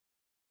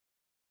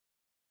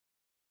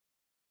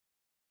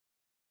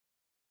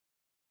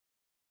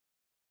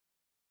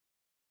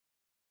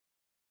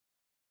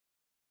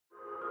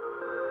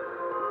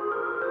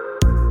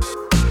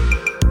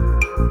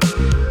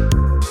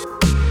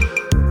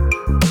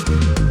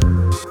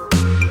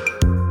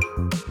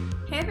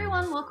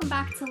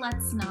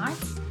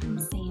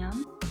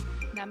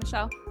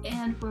Michelle.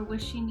 And we're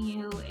wishing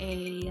you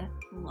a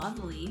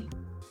lovely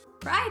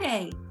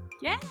Friday.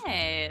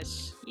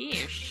 Yes.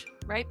 Yeesh.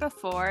 Right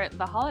before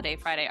the holiday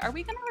Friday. Are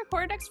we going to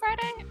record next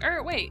Friday?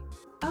 Or wait,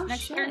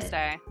 next shit.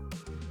 Thursday.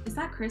 Is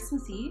that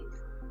Christmas Eve?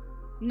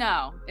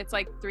 No, it's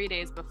like 3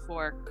 days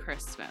before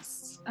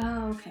Christmas.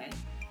 Oh, okay.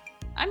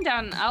 I'm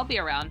down. I'll be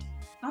around.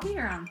 I'll be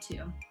around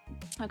too.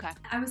 Okay.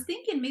 I was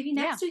thinking maybe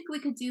next week we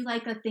could do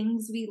like a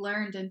things we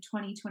learned in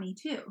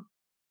 2022.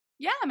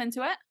 Yeah, I'm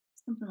into it.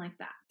 Something like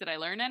that. Did I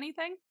learn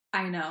anything?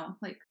 I know.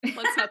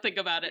 Let's not think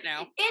about it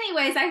now.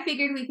 Anyways, I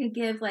figured we could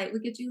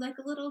do like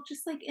a little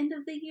just like end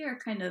of the year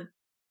kind of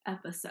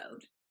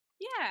episode.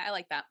 Yeah, I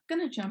like that. I'm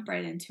gonna jump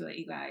right into it,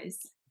 you guys.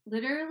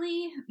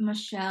 Literally,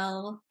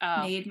 Michelle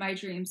made my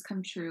dreams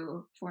come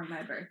true for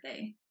my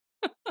birthday.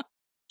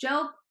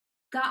 Joe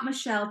got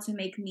Michelle to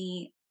make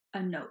me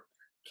a note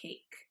cake.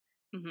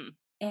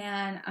 Mm-hmm.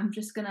 And I'm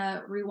just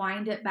gonna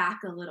rewind it back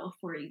a little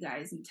for you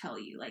guys and tell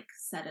you,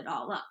 set it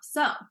all up.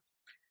 So,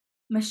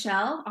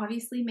 Michelle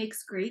obviously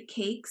makes great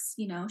cakes.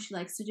 You know, she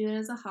likes to do it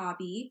as a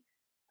hobby.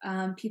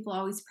 People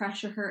always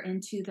pressure her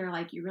into, they're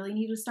like, you really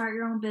need to start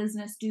your own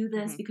business, do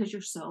this because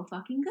you're so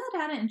fucking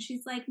good at it. And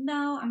she's like,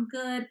 no, I'm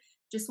good.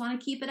 Just want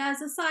to keep it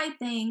as a side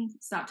thing.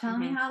 Stop telling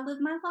me how to live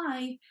my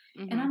life.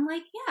 And I'm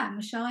like, yeah,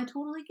 Michelle, I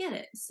totally get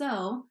it.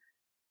 So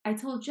I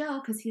told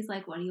Joe, because he's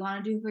like, what do you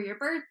want to do for your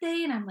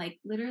birthday? And I'm like,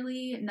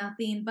 literally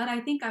nothing, but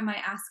I think I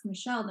might ask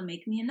Michelle to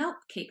make me a note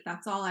cake.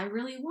 That's all I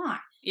really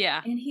want.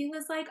 Yeah. And he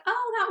was like,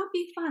 oh, that would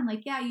be fun.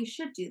 Like, yeah, you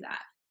should do that.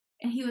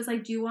 And he was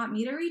like, do you want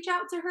me to reach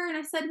out to her? And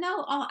I said,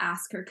 no, I'll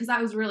ask her. Because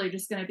I was really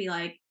just going to be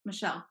like,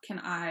 Michelle, can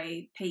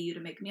I pay you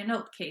to make me a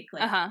note cake?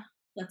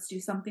 Let's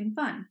do something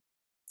fun.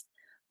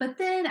 But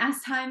then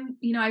as time,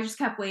 I just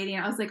kept waiting.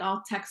 I was like,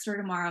 I'll text her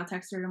tomorrow.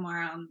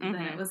 And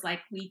then it was like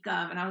week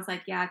of. And I was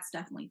like, yeah, it's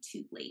definitely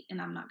too late.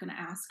 And I'm not going to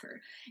ask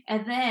her.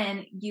 And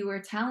then you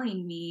were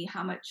telling me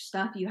how much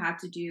stuff you had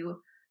to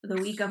do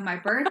the week of my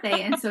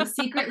birthday. And so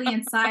secretly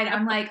inside,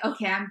 I'm like,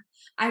 okay,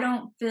 I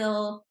don't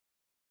feel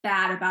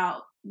bad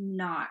about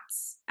not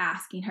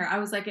asking her. I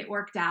was like, it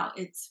worked out.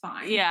 It's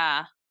fine.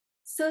 Yeah.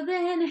 So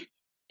then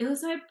it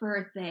was my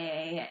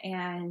birthday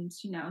and,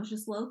 it was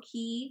just low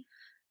key.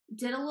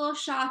 Did a little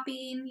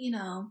shopping,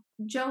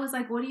 Joe was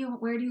like, where do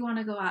you want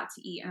to go out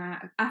to eat? And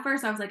at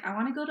first I was like, I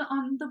want to go to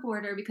On the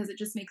Border because it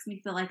just makes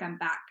me feel like I'm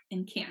back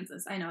in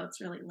Kansas. I know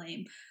it's really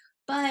lame,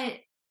 but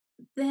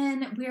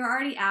then we were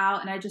already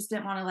out and I just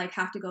didn't want to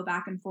have to go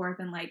back and forth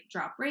and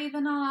drop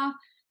Raven off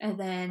and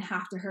then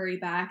have to hurry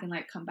back and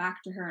come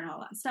back to her and all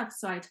that stuff.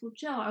 So I told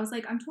Joe, I was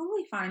like, I'm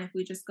totally fine if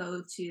we just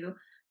go to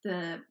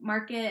the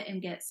market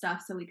and get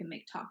stuff so we can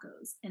make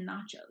tacos and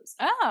nachos.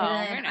 Oh, and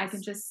then very nice. I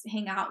can just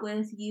hang out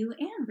with you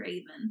and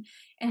Raven.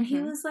 And he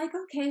was like,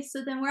 okay.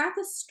 So then we're at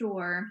the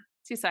store.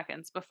 2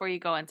 seconds before you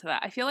go into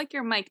that. I feel like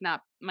your mic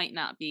might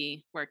not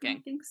be working.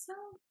 I think so.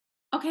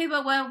 Okay,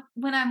 but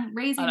when I'm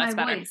raising my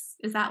voice,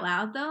 is that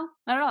loud though?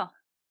 Not at all.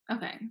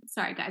 Okay.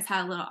 Sorry guys,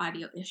 had a little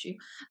audio issue.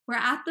 We're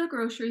at the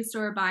grocery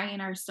store buying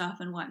our stuff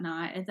and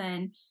whatnot. And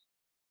then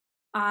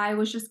I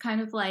was just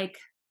kind of like,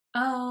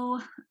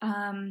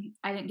 I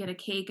didn't get a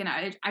cake. And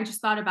I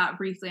just thought about it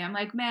briefly. I'm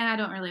like, man, I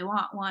don't really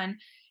want one.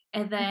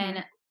 And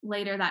then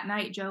later that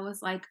night, Joe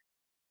was like,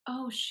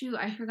 oh shoot,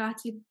 I forgot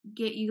to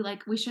get you,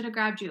 we should have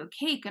grabbed you a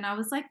cake. And I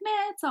was like,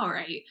 man, it's all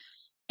right.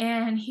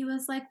 And he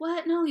was like,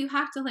 what? No, you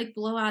have to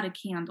blow out a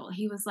candle.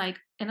 He was like,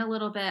 in a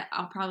little bit,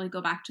 I'll probably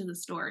go back to the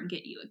store and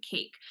get you a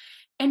cake.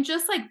 And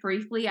just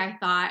briefly, I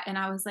thought, and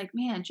I was like,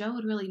 man, Joe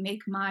would really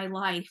make my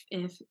life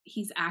if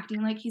he's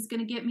acting like he's going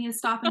to get me a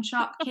Stop and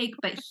Shop cake,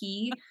 but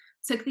he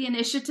took the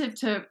initiative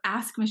to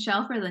ask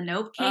Michelle for the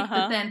note cake.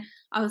 But then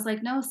I was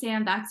like, no,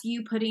 Sam, that's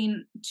you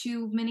putting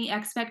too many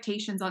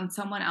expectations on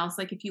someone else.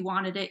 If you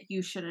wanted it,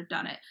 you should have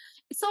done it.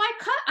 So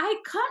I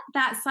cut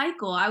that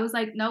cycle. I was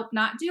like, nope,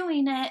 not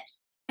doing it.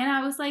 And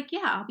I was like,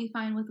 yeah, I'll be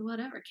fine with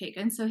whatever cake.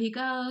 And so he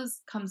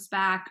goes, comes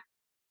back,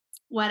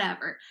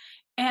 whatever.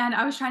 And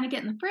I was trying to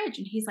get in the fridge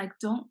and he's like,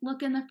 don't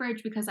look in the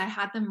fridge because I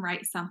had them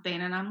write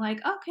something. And I'm like,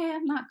 okay,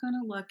 I'm not going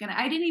to look. And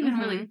I didn't even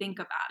really think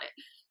about it.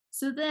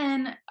 So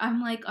then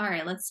I'm like, all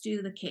right, let's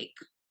do the cake.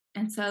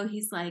 And so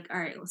he's like, all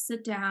right, well,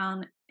 sit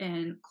down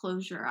and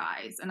close your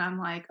eyes. And I'm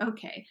like,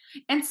 okay.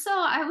 And so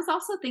I was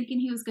also thinking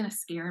he was going to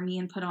scare me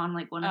and put on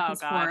one of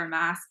his horror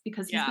masks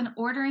because he's been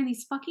ordering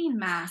these fucking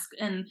masks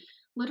and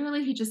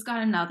literally he just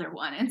got another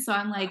one. And so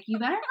I'm like, you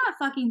better not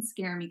fucking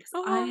scare me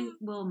because I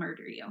will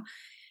murder you.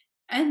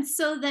 And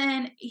so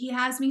then he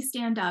has me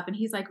stand up and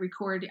he's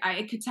recording.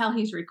 I could tell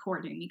he's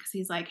recording me because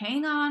he's like,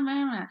 hang on.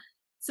 Blah, blah.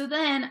 So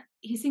then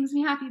he sings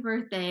me happy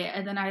birthday.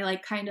 And then I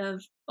kind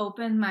of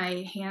open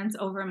my hands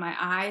over my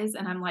eyes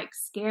and I'm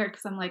scared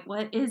because I'm like,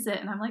 what is it?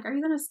 And I'm like, are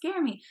you going to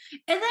scare me?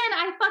 And then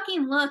I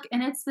fucking look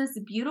and it's this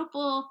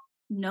beautiful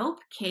nope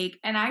cake.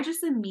 And I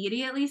just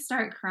immediately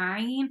start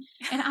crying.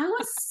 And I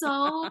was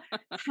so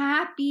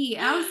happy.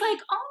 I was like,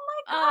 oh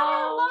my God,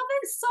 I love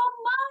it so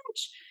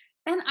much.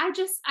 And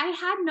I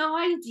had no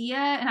idea.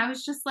 And I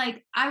was just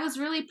I was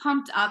really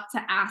pumped up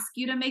to ask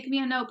you to make me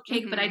a note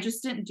cake, but I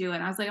just didn't do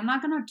it. I was like, I'm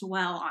not going to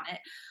dwell on it.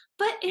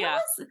 But it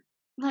was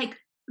like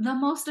the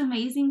most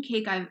amazing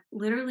cake I've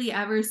literally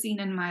ever seen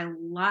in my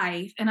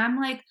life. And I'm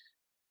like,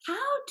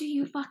 how do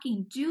you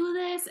fucking do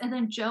this? And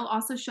then Joe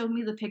also showed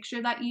me the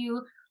picture that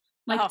you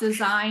like Oh,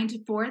 designed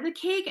for the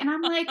cake. And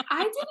I'm like,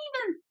 I didn't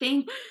even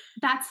think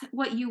that's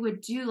what you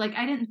would do. Like,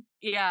 I didn't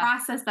yeah,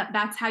 process that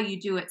that's how you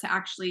do it to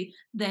actually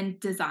then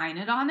design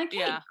it on a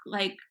cake. yeah.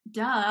 Like,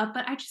 duh,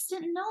 but I just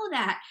didn't know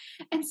that.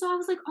 And so I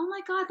was like, oh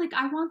my God, like,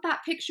 I want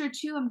that picture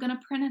too. I'm going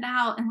to print it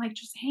out and like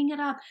just hang it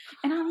up.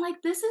 And I'm like,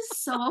 this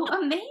is so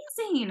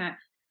amazing.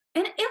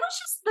 And it was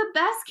just the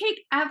best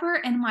cake ever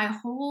in my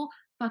whole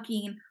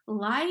fucking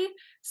life.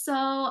 So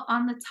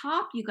on the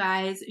top, you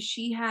guys,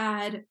 she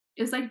had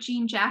it was like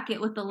jean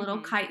jacket with the little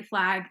Mhm, kite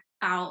flag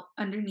out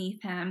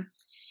underneath him.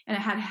 And it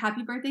had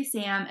Happy Birthday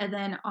Sam. And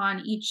then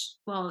on each,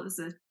 well, it was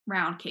a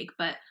round cake,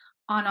 but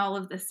on all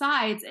of the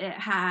sides, it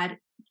had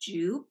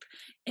Jupe,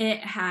 it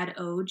had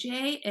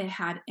OJ, it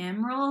had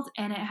Emerald,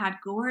 and it had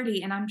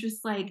Gordy. And I'm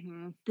just like,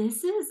 mhm.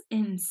 this is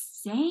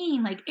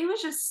insane. Like, it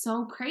was just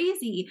so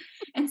crazy.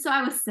 And so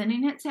I was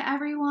sending it to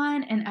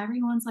everyone, and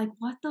everyone's like,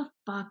 what the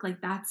fuck?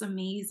 Like, that's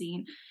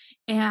amazing.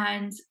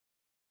 And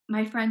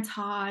my friend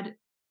Todd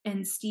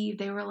and Steve,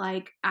 they were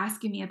like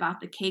asking me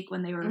about the cake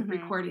when they were Mhm.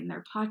 recording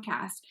their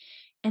podcast.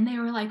 And they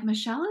were like,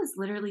 Michelle is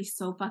literally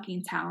so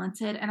fucking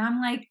talented. And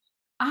I'm like,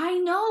 I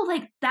know,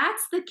 like,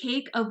 that's the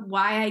cake of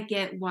why I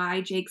get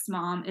why Jake's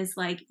mom is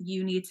like,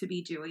 you need to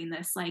be doing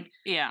this. Like,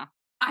 Yeah.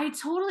 I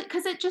totally,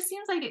 because it just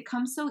seems like it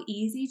comes so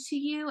easy to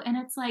you. And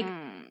it's like,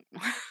 Mm.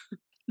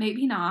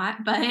 maybe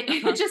not, but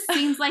it Uh-huh. just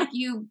seems like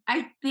you,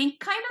 I think,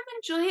 kind of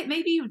enjoy it.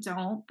 Maybe you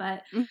don't,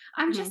 but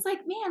I'm Mhm, just like,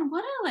 man,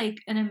 what a like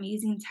an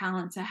amazing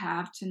talent to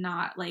have to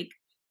not like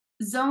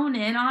zone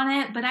in on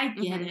it. But I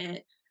get mhm.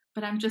 it.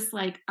 But I'm just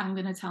like, I'm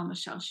gonna tell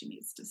Michelle she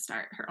needs to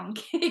start her own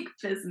cake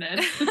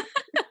business.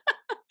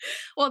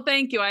 Well,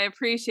 thank you, I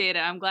appreciate it.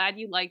 I'm glad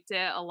you liked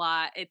it a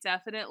lot. It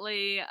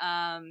definitely,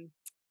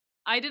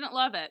 I didn't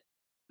love it,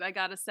 I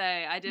gotta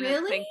say. I didn't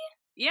Really? think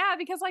yeah,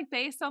 because, like,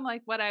 based on,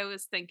 like, what I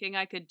was thinking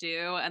I could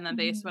do, and then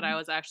based what I Mhm.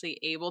 was actually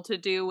able to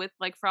do with,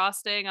 like,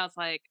 frosting, I was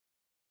like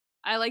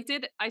I, like,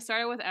 did I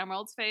started with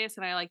Emerald's face,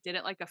 and I, like, did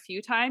it, like, a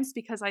few times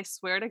because I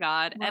swear to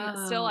God and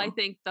still I Whoa.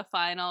 think the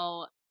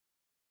final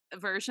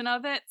version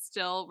of it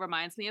still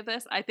reminds me of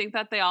this. I think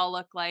that they all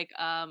look like,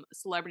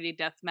 Celebrity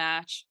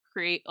Deathmatch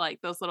create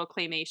like, those little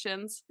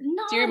claymations.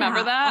 Do you Not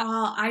remember at that?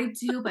 all. I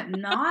do, but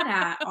not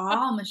at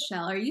all,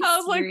 Michelle. Are you I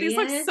was like, "These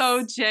look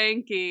so serious?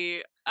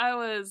 janky." I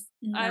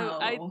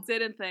No.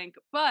 didn't think,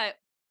 but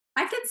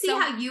I could see so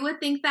how you would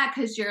think that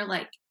because you're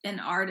like an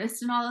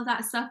artist and all of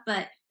that stuff,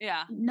 but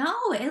yeah. no,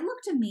 it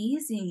looked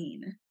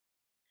amazing.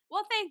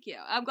 Well, thank you.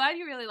 I'm glad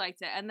you really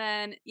liked it, and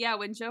then, yeah,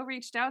 when Joe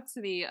reached out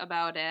to me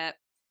about it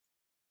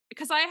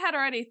because I had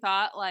already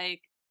thought,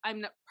 like,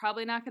 I'm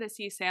probably not gonna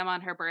see Sam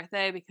on her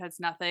birthday because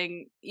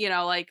nothing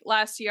like,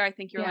 last year, I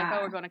think you were like,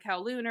 "Oh, we're Yeah. going to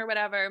Kowloon," or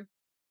whatever,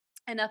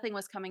 and nothing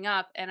was coming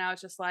up, and I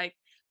was just like,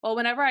 "Well,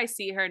 whenever I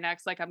see her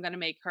next, like, I'm gonna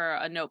make her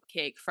a nope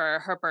cake for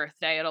her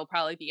birthday, it'll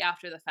probably be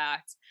after the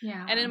fact,"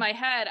 and in Yeah. my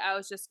head, I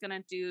was just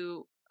gonna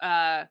do,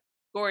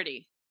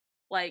 Gordy,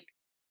 like,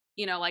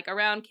 like a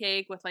round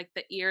cake with, like,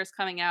 the ears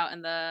coming out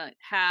and the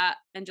hat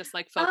and just,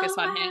 like, focus Oh,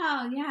 on him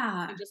wow,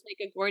 yeah. and just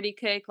make a Gordy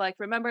cake, like,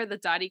 remember the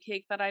Dottie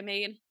cake that I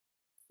made?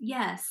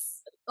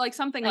 Yes, Like,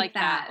 something like like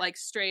that, that. like,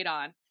 straight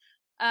on.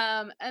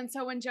 And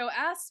so when Joe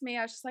asked me,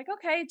 I was just like,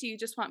 "Okay, do you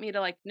just want me to,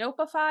 like,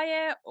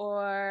 nopeify it,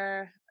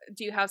 or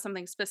do you have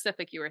something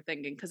specific you were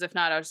thinking? Because if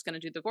not, I was just gonna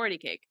do the Gordy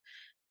cake."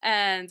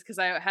 And because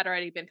I had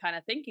already been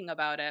kinda thinking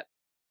about it.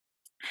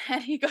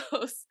 And he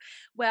goes,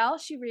 "Well,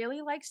 she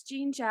really likes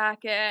Jean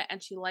Jacket,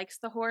 and she likes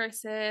the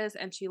horses,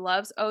 and she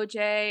loves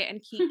OJ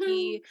and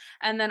Kiki,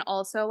 and then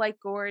also, like,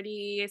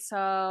 Gordy,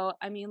 so,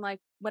 I mean, like,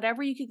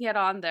 whatever you could get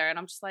on there." And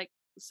I'm just like,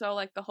 "So,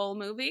 like, the whole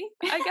movie?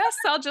 I guess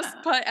I'll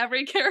just put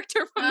every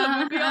character from the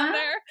movie on Uh-huh.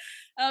 there."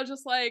 I was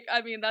just like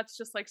I mean, that's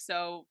just, like,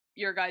 so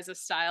your guys'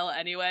 style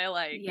anyway,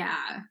 like,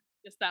 Yeah.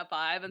 just that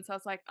vibe, and so I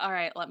was like,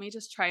 "Alright, let me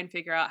just try and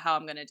figure out how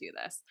I'm gonna do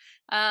this."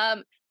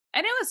 Um,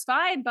 and it was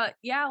fine, but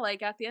yeah,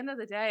 like, at the end of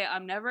the day,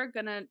 I'm never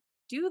gonna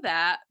do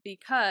that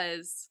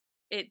because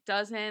it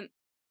doesn't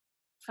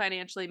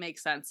financially make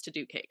sense to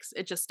do cakes.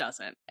 It just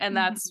doesn't, and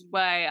that's Mhm.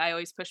 why I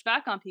always push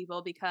back on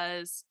people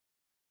because,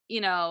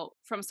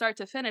 from start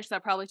to finish,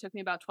 that probably took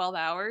me about 12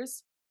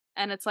 hours,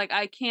 and it's like,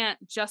 I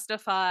can't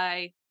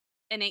justify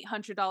an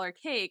 $800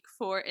 cake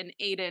for an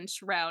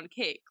 8-inch round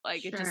cake,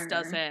 like,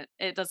 Sure.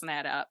 it doesn't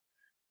add up.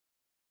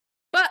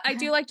 But I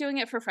do Okay. like doing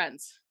it for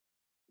friends.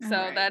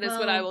 So Alright. that is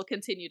what I Well, will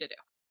continue to do.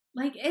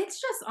 like, it's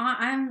just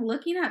I'm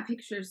looking at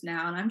pictures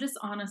now, and I'm just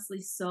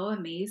honestly so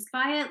amazed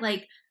by it,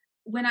 like,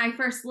 when I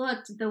first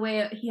looked, the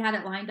way he had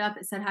it lined up,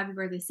 it said "Happy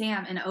Birthday,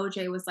 Sam," and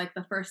OJ was, like,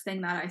 the first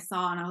thing that I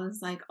saw, and I was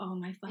like, "Oh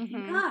my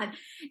fucking Mhm. god,"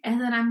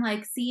 and then I'm,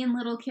 like, seeing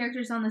little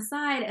characters on the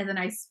side, and then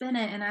I spin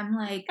it, and I'm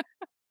like,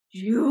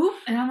 "Joop,"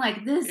 and I'm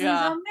like, "This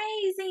is Yeah.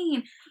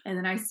 amazing," and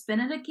then I spin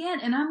it again,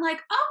 and I'm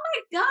like, "Oh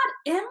my god,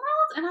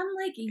 Emerald?" And I'm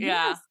like,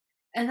 Yeah. "Yes,"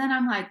 and then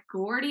I'm like,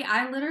 "Gordy?"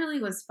 I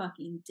literally was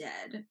fucking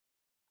dead.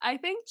 I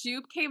think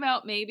Jupe came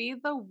out maybe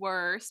the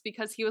worst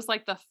because he was,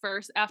 like, the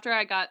first after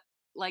I got,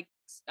 like,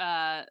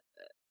 uh,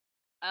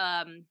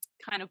 um,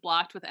 kind of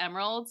blocked with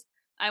Emerald,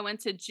 I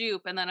went to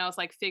Jupe, and then I was,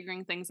 like,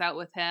 figuring things out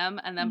with him,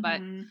 and then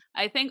but Mhm.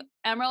 I think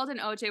Emerald and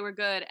OJ were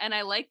good, and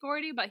I like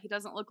Gordy, but he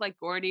doesn't look like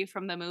Gordy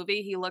from the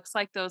movie, he looks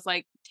like those,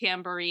 like,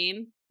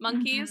 tambourine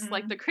monkeys,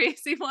 like the Mhm.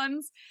 crazy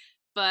ones,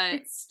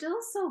 but It's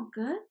still so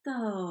good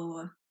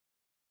though.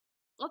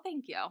 well,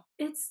 thank you.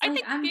 It's I like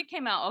think I'm it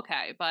came out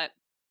okay, but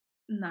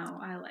no,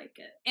 I like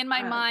it. in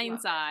my I love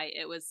mind's it. eye,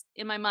 it was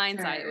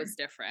Sure.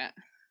 different.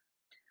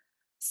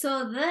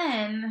 So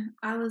then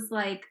I was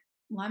like,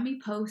 let me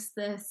post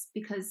this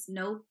because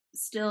Nope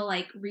still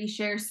like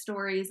reshares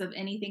stories of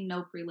anything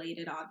Nope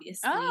related,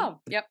 obviously. Oh,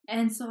 yep.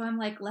 And so I'm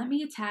like, let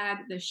me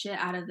tag the shit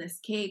out of this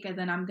cake. And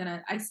then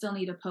I still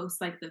need to post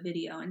like the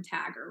video and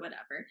tag or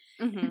whatever.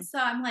 And Mhm. so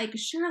I'm like,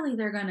 surely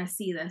they're going to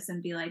see this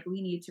and be like,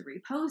 we need to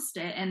repost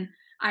it. And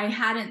I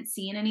hadn't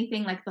seen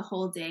anything like the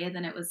whole day. And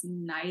then it was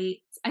night.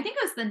 I think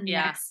it was the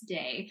Yeah. next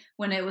day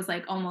when it was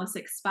like almost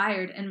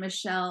expired. And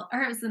Michelle,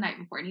 or it was the night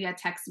before, and you had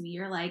texted me,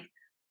 you're like,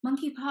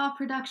 Monkey Paw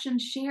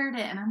Productions shared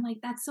it. And I'm like,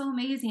 that's so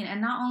amazing.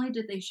 And not only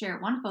did they share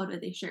one photo,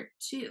 they shared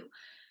two.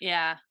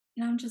 Yeah.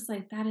 And I'm just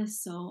like, that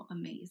is so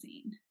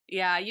amazing.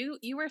 Yeah, you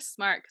were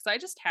smart because I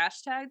just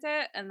hashtagged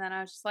it, and then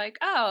I was just like,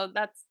 "Oh,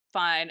 that's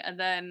fine," and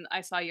then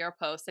I saw your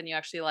post, and you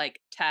actually,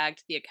 like,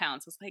 tagged the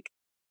accounts. I was like,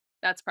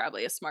 "That's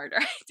probably a smarter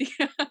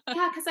idea."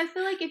 Yeah, because I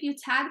feel like if you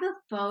tag the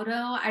photo,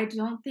 I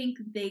don't think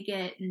they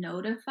get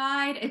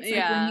notified. It's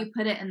like when Yeah, you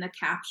put it in the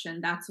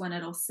caption, that's when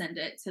it'll send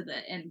it to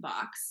the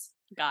inbox.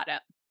 got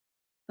it.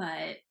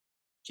 But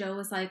Joe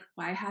was like,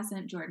 why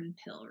hasn't Jordan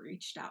Pill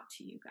reached out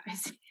to you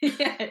guys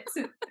yet?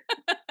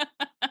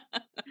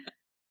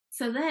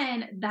 So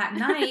then that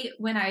night,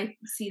 when I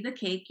see the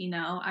cake,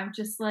 I'm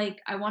just like,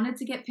 I wanted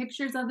to get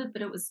pictures of it,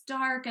 but it was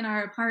dark in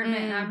our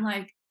apartment. And Mm, I'm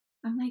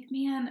like,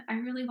 man, I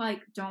really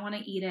like don't want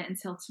to eat it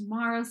until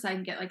tomorrow so I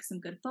can get like some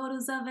good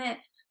photos of it.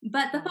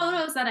 But the aw,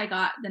 photos that I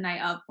got the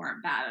night of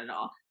weren't bad at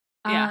all.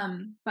 yeah.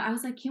 But I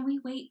was like, can we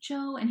wait,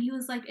 Joe? And he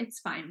was like, it's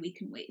fine, we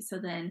can wait. So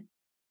then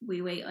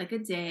we wait like a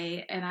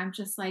day, and I'm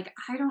just like,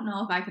 I don't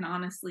know if I can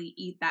honestly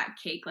eat that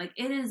cake. Like,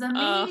 it is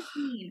Ugh,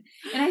 amazing.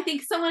 And I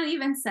think someone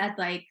even said,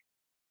 like,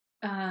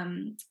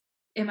 um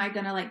am I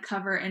gonna like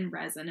cover in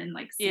resin and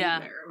like save yeah.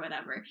 it or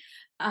whatever.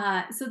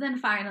 So then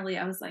finally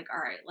I was like, all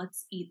right,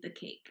 let's eat the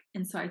cake.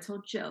 And so I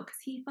told Joe because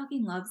he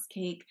fucking loves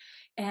cake,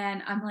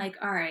 and I'm like,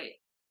 all right,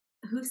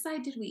 whose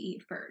side did we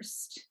eat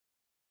first?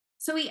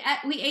 So we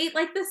ate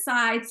like the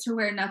sides to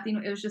where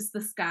nothing, it was just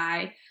the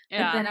sky. But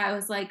Yeah, then I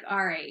was like,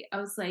 all right, I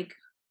was like,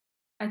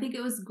 I think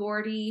it was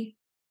Gordy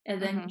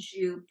and then mhm.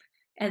 Jupe.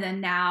 And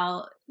then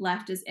now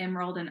left is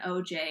Emerald and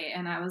OJ.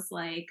 And I was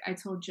like, I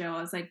told Joe,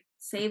 I was like,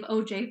 save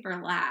OJ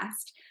for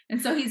last.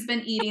 And so he's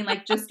been eating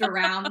like just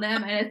around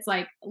them, and it's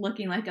like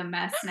looking like a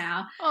mess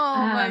now.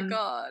 Oh my Um,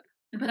 god.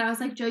 but I was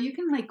like, Joe, you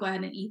can like go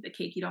ahead and eat the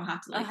cake. You don't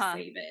have to like Uh-huh,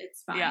 save it.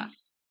 It's yeah. fine.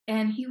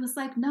 And he was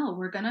like, no,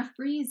 we're going to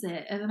freeze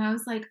it. And then I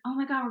was like, oh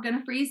my God, we're going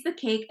to freeze the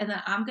cake. And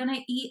then I'm going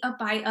to eat a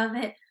bite of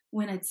it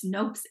when it's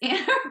Nope's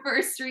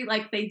anniversary,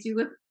 like they do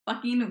with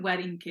fucking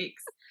wedding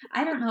cakes.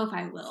 I don't know if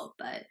I will,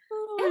 but it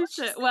Holy was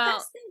shit. just the Well,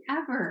 best thing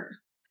ever.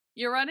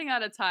 you're running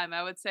out of time.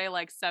 I would say,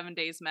 like, 7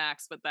 days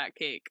max with that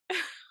cake.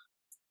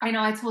 I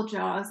know I told Joe,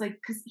 I was like,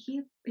 because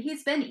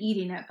he's been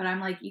eating it, but I'm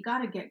like, you got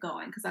to get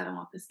going because I don't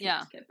want this cake Yeah.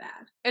 to get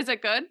bad. Is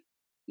it good?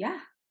 Yeah,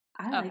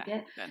 I like Okay,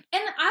 it. good.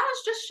 And I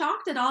was just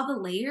shocked at all the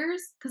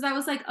layers because I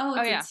was like, "Oh, Oh,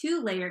 it's a yeah.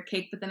 two-layer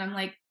cake," but then I'm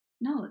like,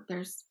 "No,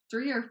 there's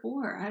 3 or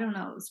 4." I don't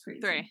know, it was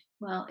crazy. 3.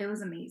 Well, it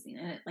was amazing,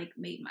 and it, like,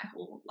 made my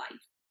whole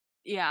life.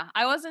 Yeah,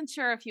 I wasn't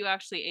sure if you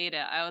actually ate it.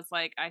 I was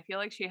like, I feel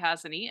like she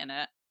hasn't eaten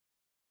it.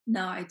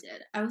 No, I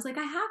did. I was like,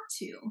 "I have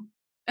to."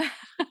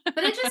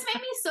 But it just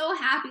made me so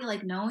happy,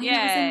 like, knowing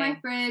it was in my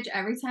Yay. fridge,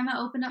 every time I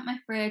open up my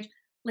fridge,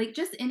 like,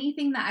 just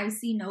anything that I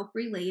see Nope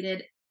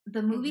related,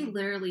 the movie Mhm.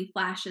 literally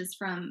flashes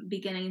from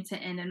beginning to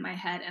end in my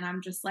head, and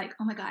I'm just like,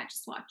 "Oh my god, I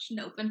just watched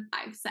Nope in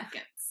 5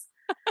 seconds."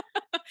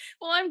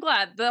 Well, I'm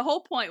glad. The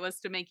whole point was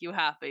to make you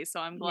happy, so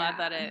I'm glad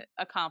that Yeah. it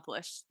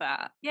accomplished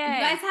that. If you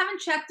guys Yay.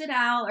 haven't checked it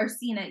out or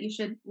seen it, you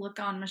should look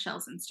on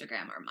Michelle's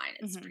Instagram or mine.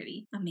 It's Mhm.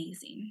 pretty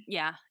amazing.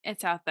 Yeah,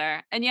 it's out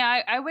there. And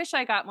yeah, I wish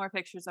I got more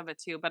pictures of it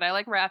too, but I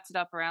like wrapped it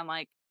up around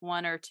like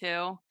 1 or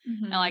 2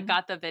 and like Hmm.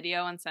 got the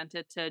video and sent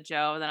it to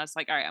Joe. Then I was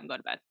like, all right, I'm going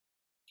to bed.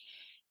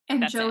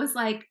 And That's Joe it. was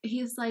like,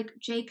 he's like,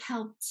 Jake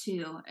helped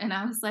too. And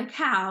I was like,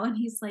 how? And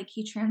he's like,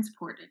 he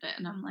transported it.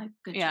 And I'm like,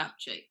 good Yeah. job,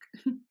 Jake.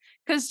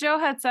 Because Joe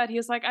had said he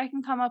was like, I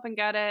can come up and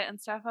get it and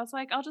stuff. I was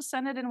like, I'll just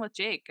send it in with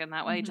Jake, and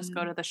that way you just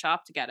go Hmm. to the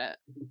shop to get it.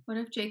 What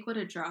if Jake would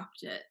have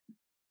dropped it?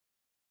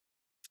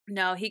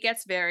 No, he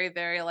gets very,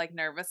 very like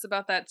nervous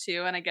about that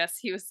too. And I guess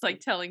he was like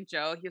telling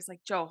Joe, he was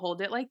like, Joe,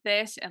 hold it like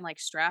this and like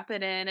strap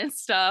it in and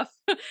stuff.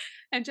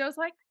 And Joe's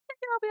like, I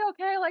think I'll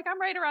be okay. Like, I'm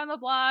right around the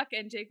block.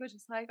 And Jake was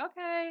just like,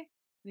 okay. And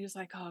he was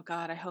like, oh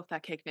God, I hope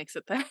that cake makes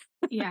it there.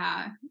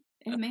 Yeah,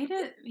 it made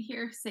it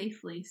here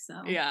safely.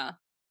 So Yeah.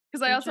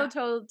 Because good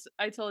job.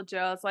 I told Joe,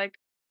 I was like,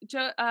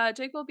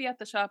 Jake will be at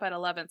the shop at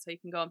 11, so you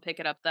can go and pick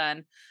it up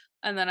then.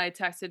 And then I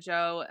texted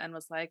Joe and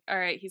was like, "All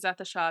right, he's at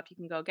the shop. You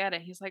can go get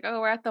it." He's like, "Oh,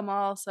 we're at the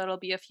mall, so it'll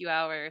be a few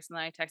hours." And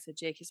then I texted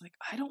Jake. He's like,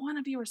 "I don't want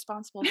to be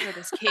responsible for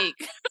this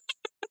cake."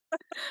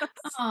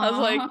 I was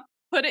like, Aw.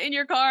 "Put it in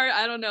your car.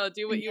 I don't know.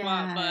 Do what you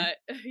want, Yeah. but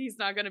he's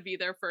not going to be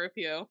there for a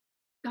few."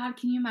 God,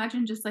 can you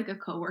imagine just, like, a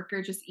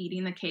coworker just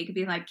eating the cake and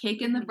being like,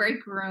 "Cake in the Mhm.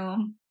 break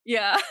room."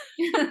 Yeah.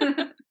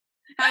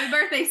 "Happy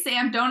birthday,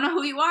 Sam. Don't know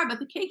who you are, but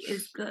the cake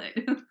is good."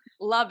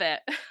 Love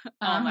it.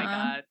 Oh my Uh-huh.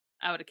 god.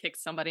 I would have kicked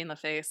somebody in the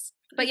face.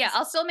 But This yeah, is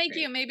I'll still make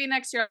you great. maybe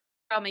next year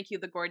I'll make you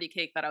the Gordy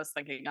cake that I was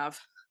thinking of.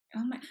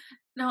 Oh my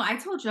No, I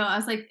told Joe, I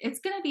was like, "It's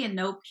gonna be a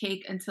nope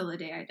cake until the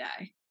day I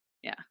die."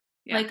 Yeah.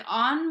 Yeah. Like,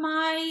 on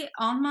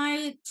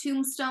my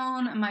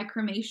tombstone, my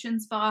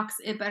cremations box,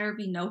 it better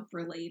be nope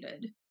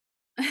related.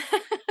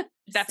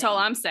 Just That's all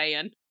I'm saying.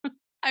 saying.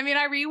 I mean,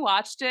 I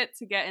rewatched it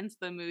to get into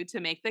the mood to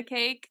make the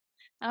cake.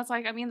 I was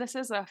like, I mean, this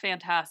is a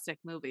fantastic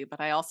movie,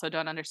 but I also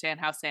don't understand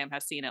how Sam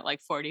has seen it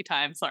like 40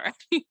 times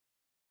already.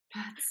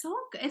 It's so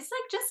good. It's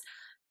like just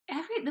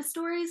the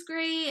story's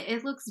great.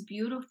 It looks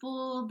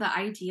beautiful. The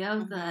idea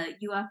of Mhm. the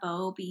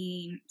UFO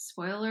being,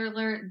 spoiler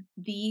alert,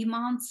 the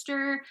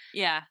monster,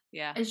 Yeah,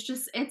 yeah.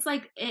 it's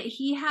like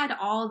he had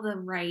all the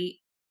right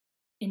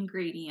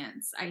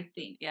ingredients, I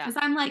think. Yeah. Because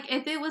I'm like,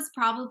 if it was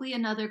probably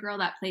another girl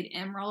that played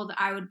Emerald,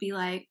 I would be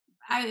like,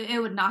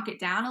 it would knock it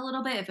down a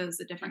little bit if it was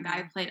a different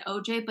guy who Mhm. played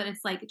OJ. But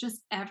it's like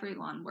just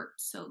everyone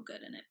worked so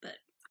good in it. But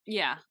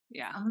Yeah,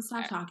 yeah. I'm gonna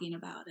stop I talking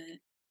about it.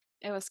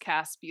 It was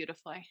cast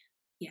beautifully.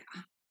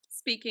 Yeah.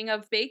 Speaking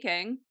of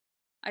baking,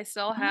 I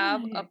still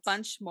have a What?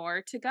 bunch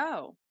more to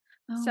go.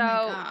 Oh my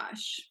So,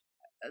 gosh.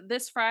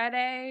 this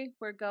Friday,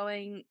 we're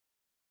going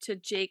to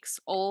Jake's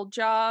old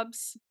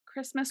job's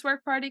Christmas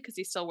work party because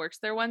he still works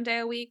there 1 day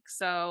a week,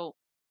 so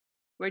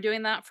we're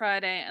doing that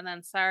Friday, and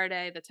then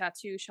Saturday, the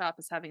tattoo shop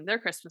is having their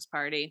Christmas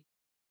party,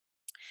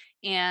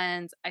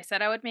 and I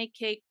said I would make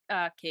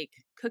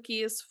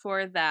cookies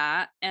for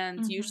that,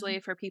 and usually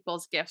Mhm. for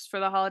people's gifts for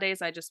the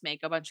holidays, I just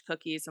make a bunch of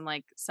cookies and,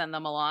 like, send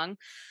them along.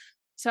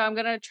 So I'm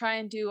gonna try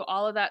and do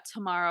all of that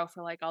tomorrow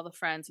for, like, all the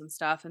friends and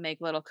stuff and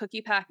make little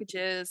cookie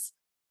packages.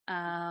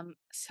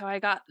 So I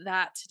got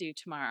that to do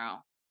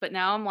tomorrow. But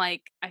now I'm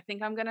like, I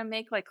think I'm gonna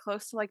make, like,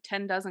 close to, like,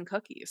 10 dozen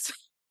cookies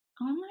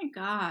Oh my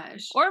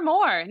gosh. or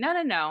more. No,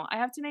 no, no. I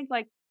have to make,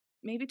 like,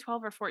 maybe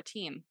 12 or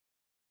 14.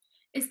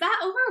 Is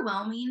that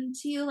overwhelming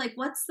to you? Like,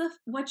 what's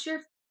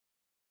your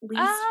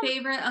least Um,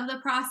 favorite of the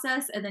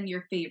process, and then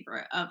your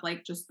favorite of,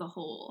 like, just the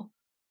whole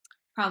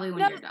probably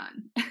when no, you're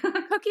done?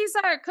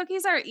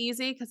 cookies are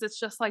easy because it's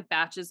just, like,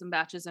 batches and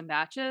batches and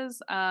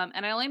batches,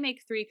 and I only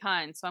make 3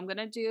 kinds. So I'm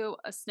gonna do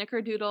a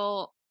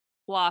Snickerdoodle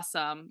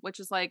Blossom, which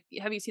is like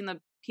have you seen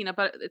the peanut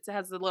butter it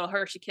has the little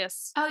Hershey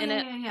Kiss Oh, in yeah,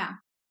 it? yeah, yeah.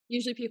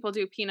 Usually people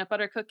do peanut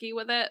butter cookie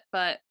with it,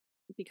 but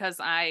because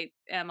I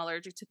am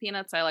allergic to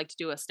peanuts, I like to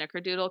do a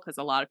Snickerdoodle because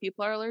a lot of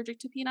people are allergic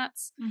to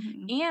peanuts.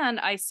 Mhm. And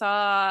I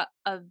saw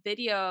a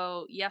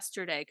video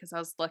yesterday because I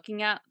was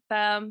looking at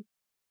them,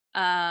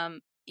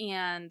 um,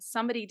 and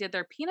somebody did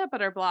their peanut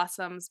butter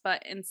blossoms,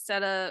 but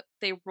instead of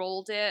they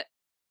rolled it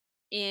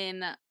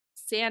in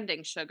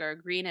sanding sugar,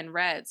 green and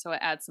red, so it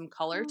adds some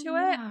color Oh, to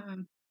it, yeah.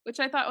 which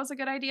I thought was a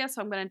good idea.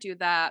 So I'm going to do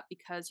that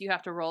because you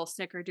have to roll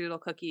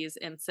snickerdoodle cookies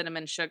in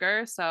cinnamon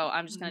sugar. So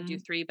I'm just going to do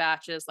Mhm. 3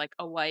 batches, like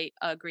a white,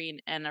 a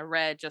green, and a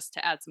red, just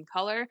to add some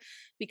color.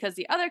 Because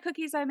the other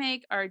cookies I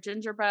make are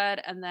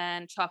gingerbread and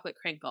then chocolate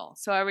crinkle.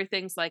 So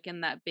everything's like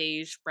in that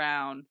beige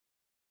brown.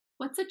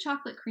 What's a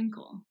chocolate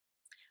crinkle?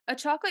 A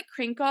chocolate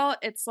crinkle,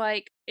 it's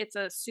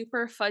a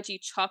super fudgy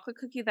chocolate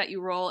cookie that you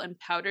roll in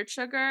powdered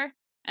sugar.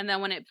 And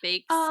then when it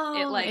bakes,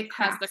 it Oh, like it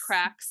has the cracks.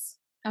 cracks.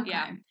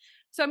 Yeah. Okay.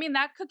 So, I mean,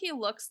 that cookie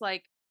looks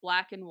like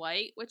black and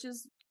white, which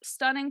is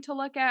stunning to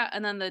look at,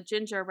 and then the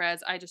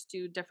gingerbreads, I just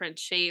do different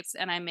shapes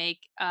and I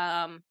make,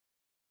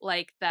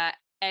 like, that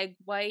egg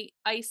white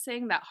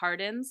icing that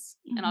hardens,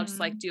 and I'll just,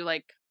 like, Mhm. do,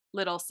 like,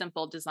 little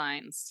simple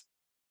designs.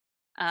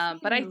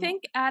 But I Cute.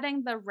 think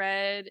adding the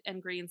red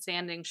and green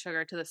sanding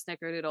sugar to the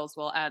snickerdoodles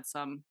will add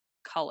some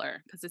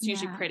color because it's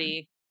usually Yeah.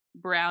 pretty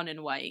brown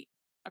and white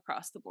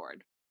across the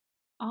board.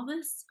 All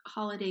this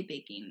holiday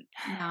baking,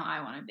 now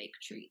I wanna bake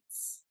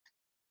treats.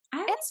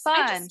 It's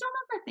I just fun. don't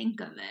ever think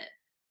of it.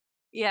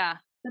 Yeah,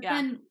 But yeah.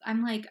 then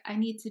I'm like, I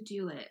need to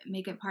do it,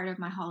 make it part of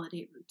my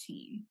holiday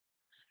routine.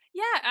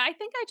 Yeah, I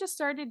think I just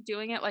started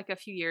doing it, like, a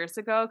few years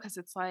ago because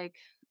it's like,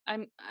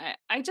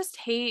 I just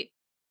hate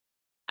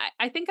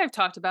I think I've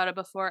talked about it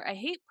before, I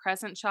hate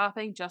present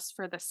shopping just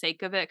for the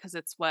sake of it because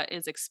it's what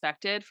is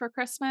expected for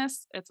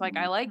Christmas. It's like,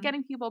 I like Mhm.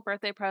 getting people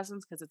birthday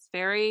presents because it's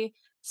very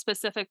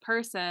specific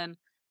person,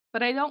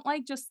 but I don't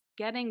like just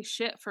getting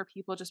shit for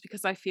people just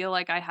because I feel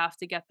like I have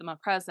to get them a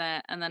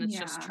present and then it's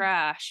just Yeah.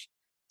 trash.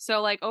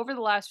 So, like, over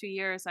the last few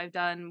years, I've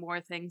done more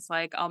things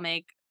like I'll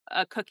make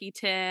a cookie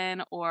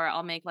tin or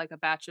I'll make, like, a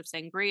batch of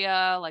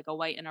sangria, like a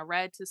white and a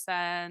red to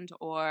send,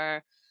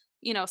 or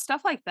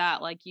stuff like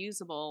that, like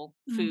usable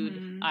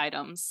food Mhm.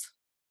 items.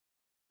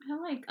 I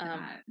like Um,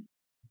 that.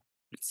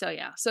 so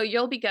yeah, so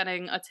you'll be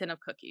getting a tin of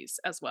cookies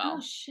as Oh, well.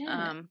 shit.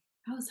 Um,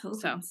 I was So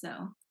hoping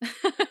so.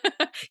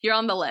 you're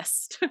on the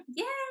list.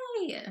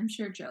 Yay! I'm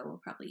sure Joe will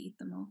probably eat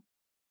them all.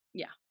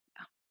 Yeah.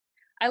 Yeah.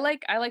 I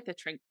like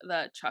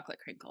the chocolate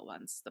crinkle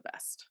ones the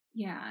best.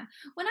 Yeah.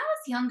 When I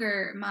was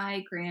younger,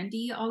 my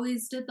grandy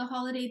always did the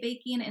holiday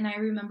baking, and I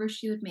remember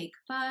she would make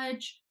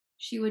fudge.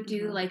 She would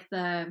do Mhm. like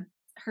the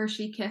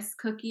Hershey Kiss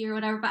cookie or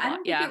whatever, but I Well,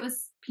 don't think it yeah.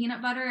 was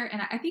peanut butter,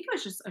 and I think it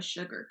was just a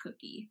sugar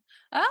cookie.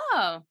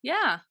 Oh,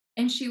 yeah.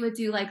 And she would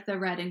do like the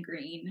red and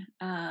green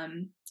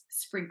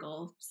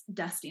sprinkle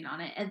dusting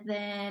on it. And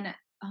then,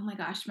 oh my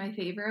gosh, my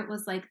favorite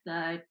was like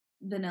the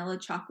vanilla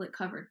chocolate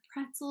covered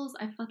pretzels.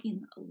 I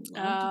fucking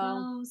loved Oh.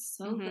 those.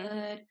 So Mhm.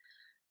 good.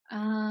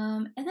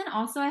 And then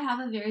also I have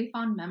a very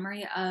fond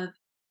memory of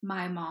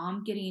my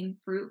mom getting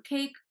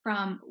fruitcake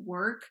from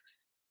work.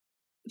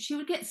 She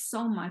would get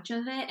so much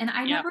of it, and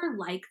I Yep. never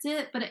liked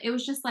it, but it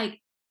was just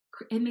like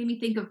it made me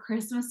think of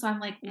Christmas. So I'm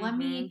like, let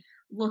me Mhm.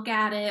 look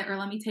at it or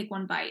let me take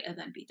one bite and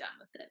then be done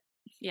with it.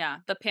 Yeah,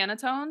 the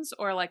Panettones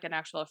or like an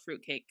actual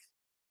fruit cake?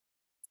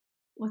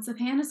 What's a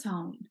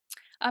panettone?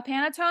 A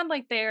panettone,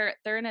 like, they're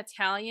an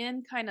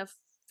Italian kind of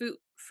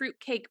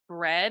fruitcake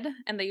bread,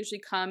 and they usually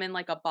come in,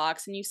 like, a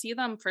box, and you see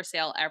them for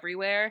sale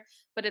everywhere,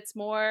 but it's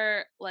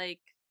more like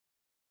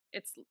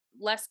it's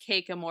less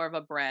cake and more of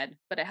a bread,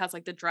 but it has,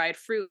 like, the dried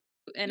fruit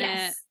in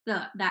it. Yes,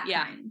 the that Yeah,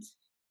 kind.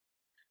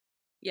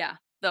 yeah,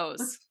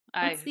 those.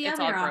 What's I the It's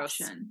all other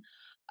gross. option?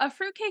 A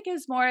fruit cake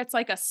is more it's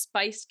like a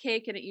spiced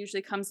cake, and it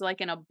usually comes,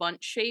 like, in a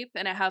bundt shape,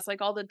 and it has,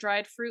 like, all the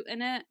dried fruit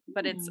in it,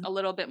 but it's Hmm, a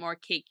little bit more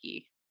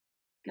cakey.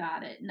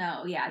 got it.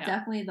 No, yeah, Yeah,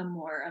 definitely the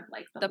more of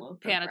like the the loaf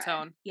of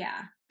bread. panettone.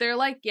 Yeah. They're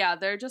like yeah,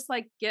 they're just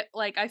like get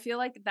like, I feel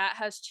like that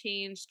has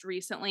changed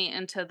recently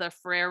into the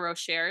Ferrero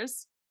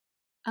Rochers.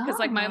 Because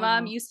like, my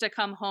mom Oh. used to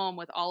come home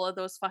with all of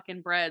those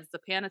fucking breads, the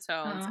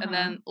Panettones, and Uh-huh.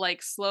 then,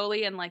 like,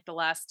 slowly in, like, the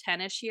last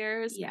 10-ish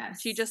years,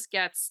 she Yes. just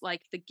gets,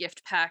 like, the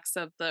gift packs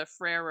of the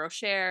Ferrero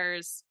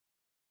Rochers,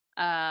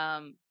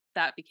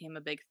 that became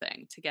a big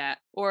thing to get,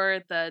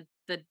 or the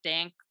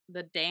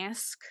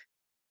Dansk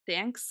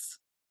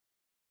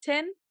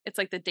tin? It's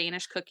like the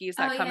Danish cookies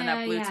Oh that come in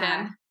that yeah, blue yeah.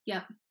 tin.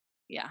 Yep.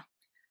 Yeah.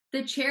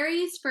 The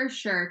cherries for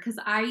sure, because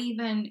I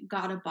even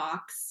got a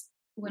box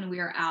when we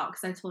were out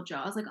because I told Joe,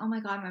 I was like, oh my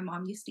God, my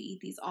mom used to eat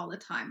these all the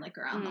time, like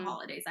around the Mhm.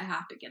 holidays. I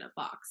have to get a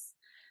box.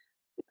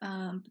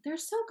 But they're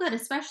so good,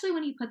 especially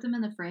when you put them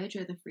in the fridge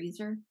or the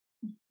freezer.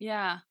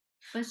 Yeah.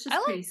 But it's I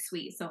just pretty like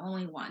sweet, so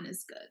only one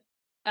is good.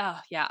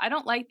 Oh, yeah, I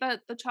don't like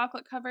the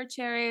chocolate covered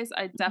cherries.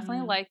 I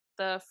definitely Mhm. like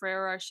the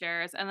Ferrero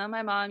Rochers, and then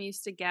my mom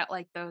used to get,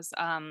 like, those,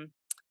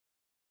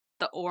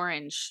 the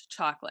orange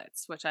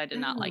chocolates, which I did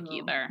not like Ooh,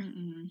 either.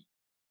 mm-mm.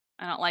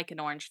 I don't like an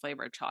orange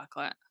flavored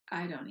chocolate.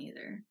 I don't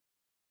either.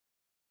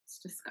 It's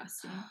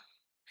disgusting.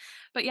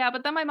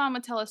 But then my mom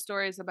would tell us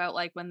stories about,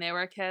 like, when they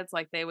were kids,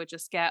 like, they would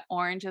just get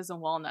oranges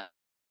and walnuts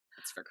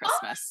for Oh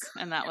Christmas,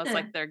 and that my was,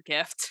 like, god! their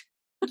gift.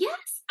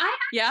 Yes, I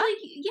Yeah?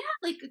 actually yeah,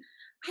 like,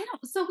 I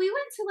don't so we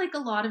went to, like, a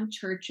lot of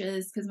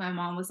churches because my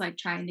mom was, like,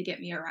 trying to get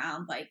me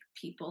around, like,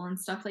 people and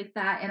stuff like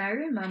that, and I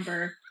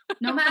remember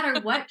no matter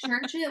what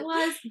church it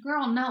was,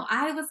 girl, no,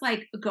 I was,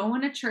 like,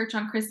 going to church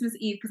on Christmas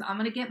Eve because 'cause I'm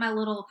gonna get my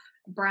little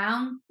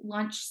brown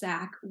lunch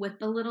sack with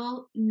the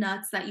little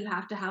nuts that you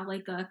have to have,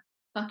 like, a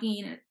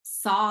fucking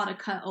saw to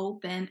cut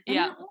open, and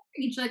an Yeah.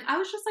 orange, like, I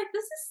was just like,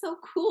 "This is so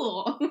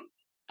cool."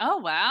 Oh,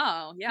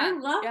 wow. I Yeah,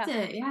 loved yeah.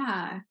 it,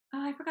 yeah.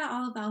 Oh, I forgot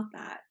all about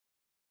that.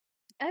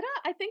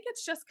 I think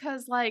it's just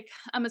because like,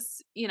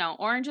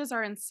 oranges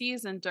are in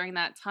season during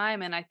that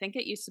time, and I think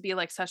it used to be,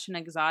 like, such an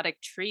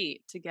exotic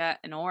treat to get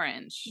an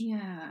orange,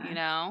 you Yeah.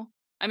 know?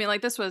 I mean,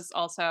 like, this was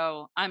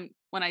also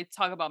when I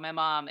talk about my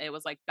mom, it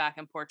was, like, back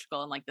in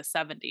Portugal in, like, the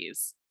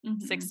 '70s,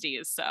 Mhm.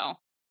 '60s, so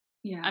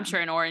I'm Yeah.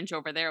 sure an orange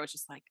over there was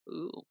just like,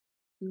 "Ooh,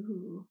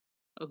 Ooh.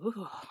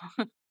 ooh."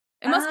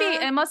 Uh,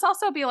 It must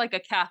also be, like, a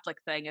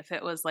Catholic thing if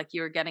it was, like,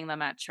 you were getting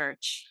them at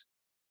church.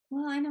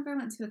 well, I never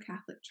went to a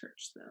Catholic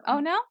church though. Oh,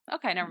 no?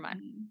 Okay, never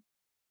mind. Mm-mm.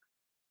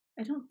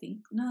 I don't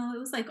think no, it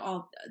was like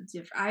all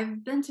different.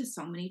 I've been to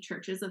so many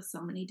churches of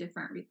so many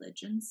different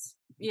religions.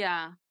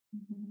 Yeah,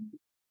 Mhm.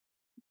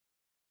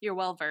 you're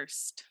well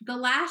versed. The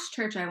last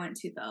church I went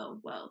to though,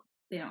 well,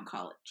 they don't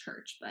call it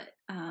church, but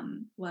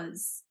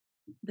was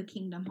the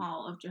Kingdom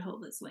Hall of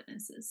Jehovah's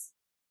Witnesses.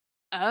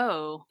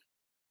 Oh,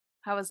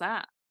 how was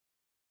that?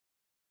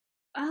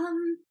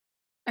 Um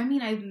I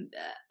mean,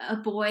 a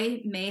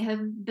boy may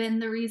have been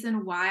the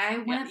reason why I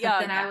Yeah, went, but yeah,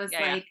 then I okay, was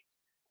yeah, yeah. like,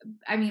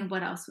 I mean,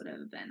 what else would it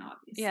have been,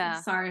 obviously? Yeah.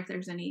 Sorry if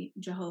there's any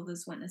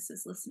Jehovah's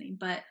Witnesses listening,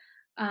 but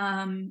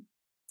um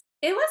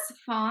it was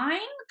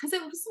fine because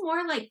it was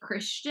more like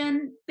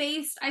Christian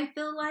based, I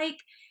feel like.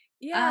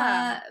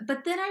 Yeah.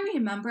 But then I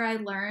remember I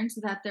learned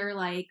that they're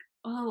like,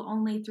 oh,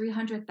 only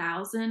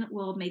 300,000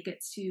 will make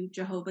it to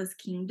Jehovah's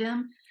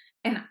Kingdom.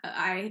 And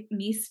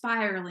me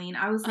spiraling,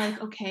 I was like,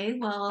 okay,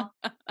 well,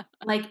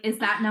 like, is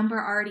that number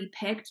already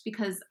picked?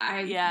 Because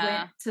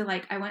Yeah.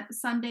 I went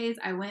Sundays,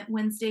 I went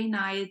Wednesday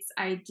nights,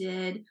 I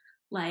did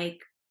like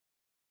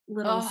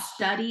little Oh,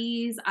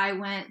 studies, I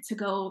went to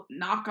go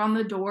knock on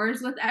the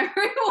doors with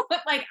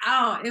everyone. Like,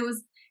 oh, it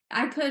was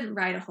I could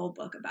write a whole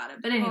book about it.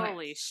 But anyway,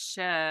 Holy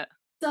shit.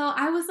 so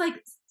I was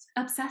like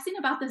obsessing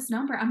about this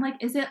number. I'm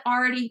like, is it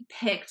already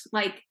picked?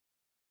 Like,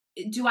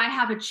 do I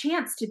have a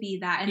chance to be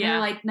that? And they're Yeah.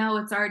 like, no,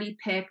 it's already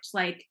picked.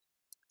 Like,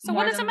 So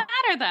what more does it than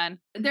matter then?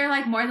 they're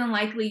like, more than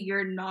likely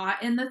you're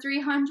not in the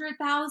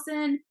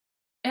 300,000.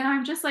 And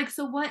I'm just like,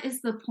 so what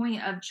is the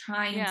point of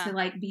trying to Yeah.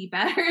 like be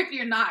better if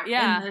you're not in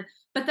Yeah. the,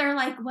 but they're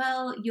like,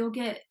 well,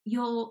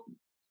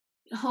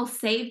 he'll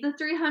save the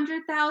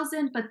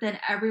 300,000, but then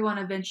everyone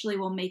eventually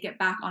will make it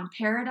back on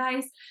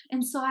Paradise.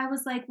 And so I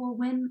was like, well,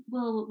 when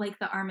will like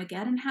the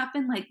Armageddon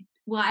happen? Like,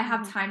 will I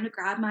have Mhm. time to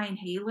grab my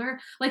inhaler?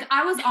 Like,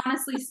 I was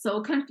honestly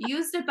so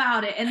confused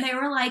about it. And they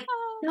were like,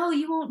 Oh, no,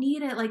 you won't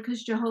need it. Like,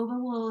 because Jehovah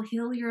will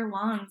heal your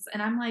lungs.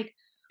 And I'm like,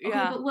 okay,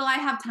 yeah. but will I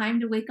have time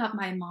to wake up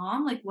my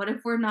mom? Like, what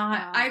if we're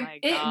not? Oh my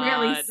It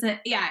really,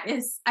 god. yeah,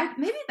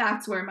 maybe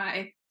that's where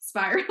my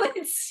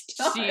spiraling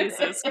started.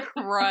 Jesus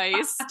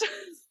Christ.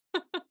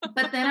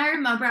 But then I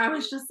remember I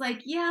was just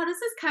like, yeah, this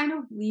is kind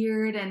of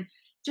weird. And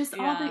just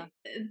all the,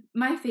 Yeah.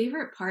 my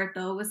favorite part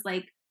though was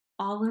like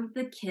all of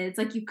the kids,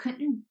 like you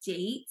couldn't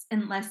date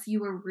unless you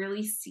were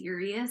really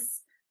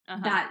serious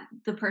Uh-huh. that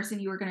the person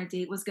you were going to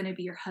date was going to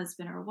be your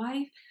husband or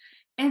wife.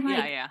 And Yeah,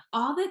 like yeah.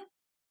 all the,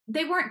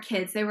 they weren't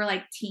kids, they were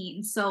like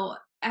teens. So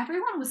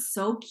everyone was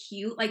so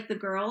cute, like the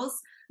girls,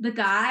 the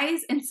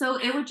guys. And so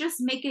it would just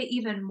make it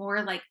even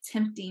more like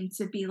tempting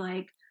to be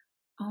like,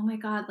 oh my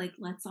God, like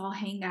let's all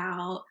hang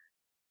out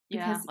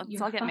Yeah, because let's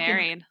you're all get fucking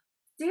married.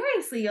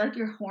 seriously, like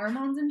your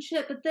hormones and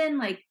shit. But then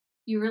like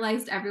you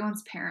realized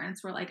everyone's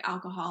parents were like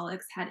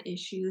alcoholics, had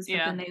issues, but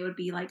Yeah. then they would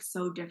be like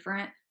so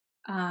different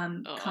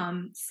Oh,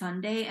 come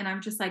Sunday. And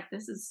I'm just like,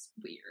 this is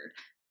weird.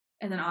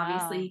 And then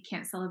obviously yeah. you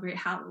can't celebrate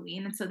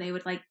Halloween. And so they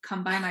would like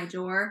come by my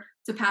door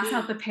to pass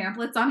out the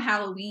pamphlets on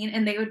Halloween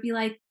and they would be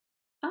like,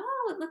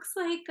 oh, it looks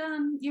like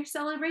you're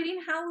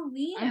celebrating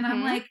Halloween. And I'm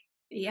Mhm. like,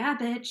 yeah,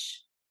 bitch.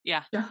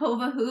 Yeah.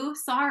 Jehovah who?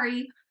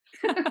 Sorry.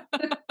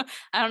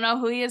 I don't know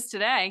who he is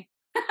today.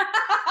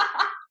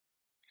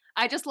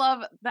 I just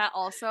love that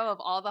also of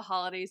all the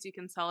holidays you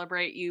can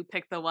celebrate, you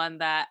pick the one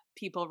that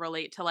people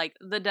relate to, like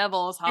the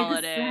devil's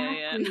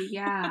holiday, and Exactly,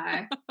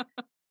 yeah.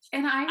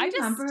 And I I just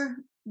remember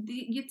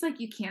it's like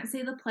you can't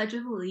say the Pledge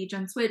of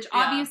Allegiance, which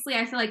yeah, obviously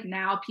I feel like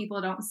now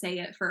people don't say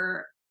it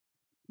for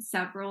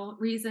several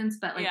reasons,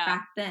 but like yeah.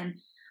 back then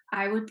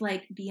I would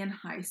like be in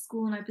high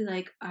school and I'd be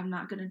like, I'm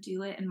not gonna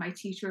do it. And my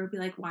teacher would be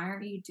like, why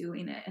aren't you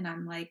doing it? And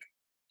I'm like,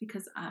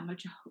 because I'm a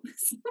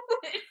Jehovah's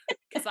Witness.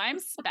 'Cause I'm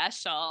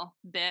special,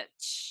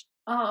 bitch.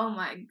 Oh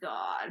my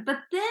God. But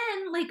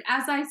then, like,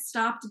 as I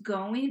stopped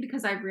going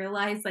because I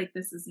realized, like,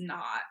 this is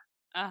not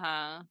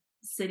Uh-huh.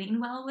 sitting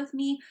well with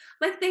me,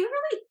 like, they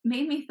really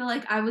made me feel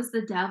like I was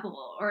the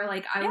devil or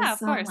like I Yeah, was of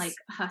some like course.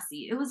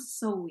 hussy. It was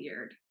so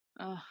weird.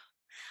 Ugh.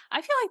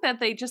 I feel like that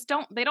they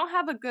don't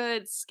have a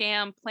good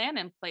scam plan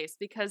in place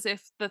because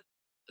if the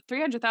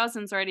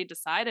 300,000 is already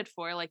decided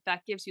for, like,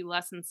 that gives you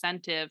less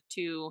incentive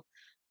to,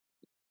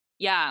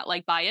 yeah,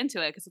 like, buy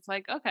into it because it's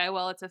like, "Okay,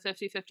 well, it's a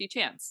 50-50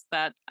 chance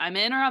that I'm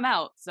in or I'm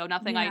out, so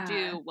nothing I Yeah.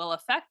 do will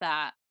affect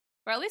that."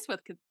 Or at least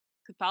with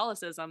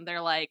Catholicism,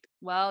 they're like,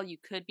 "Well, you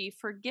could be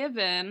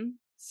forgiven,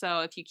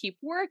 so if you keep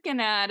working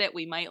at it,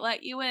 we might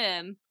let you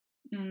in."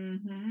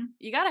 Mhm.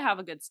 You gotta have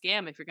a good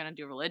scam if you're gonna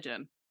do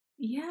religion.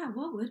 Yeah,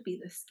 what would be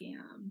the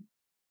scam?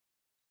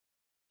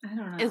 I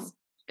don't Is know.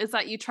 is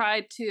that you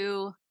try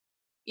to,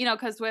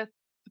 because with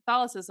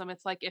Catholicism,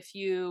 it's like if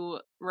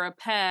you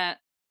repent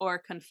or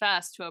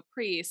confess to a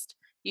priest,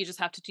 you just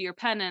have to do your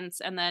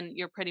penance and then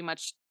you're pretty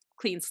much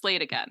clean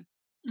slate again.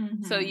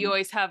 So you Mhm.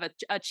 always have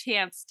a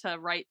chance to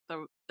right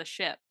the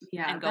ship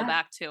Yeah, and go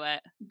back to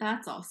it.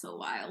 that's also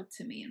wild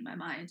to me in my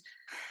mind.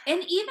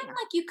 And even Yeah.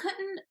 like you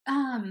couldn't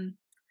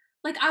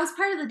like I was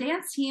part of the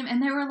dance team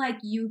and they were like,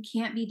 you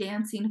can't be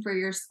dancing for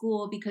your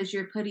school because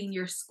you're praising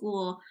your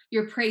school,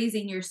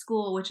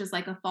 which is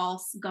like a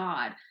false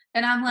god.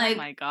 And I'm Oh like,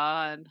 my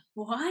god.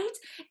 what?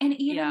 And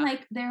even Yeah.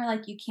 like they're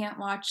like, you can't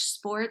watch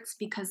sports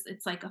because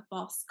it's like a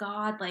false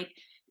god. Like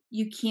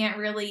you can't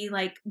really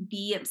like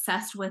be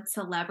obsessed with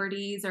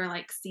celebrities or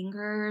like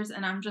singers.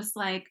 And I'm just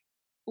like,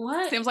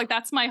 what? Seems like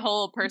that's my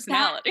whole That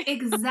personality.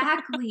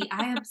 exactly.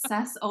 I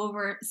obsess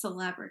over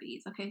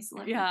celebrities. Okay,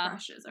 celebrity Yeah.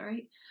 crushes, all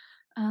right?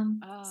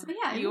 So Oh,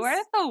 yeah, it you are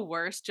was the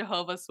worst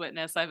Jehovah's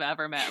Witness I've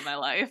ever met in my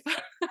life.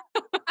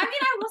 I mean,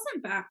 I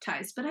wasn't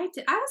baptized, but I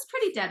was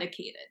pretty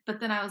dedicated. But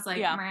then I was like,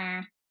 Yeah,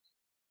 meh,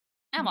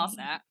 I'm all meh.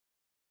 set.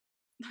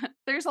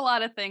 There's a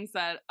lot of things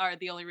that are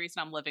the only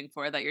reason I'm living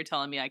for that you're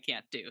telling me I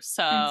can't do.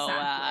 So,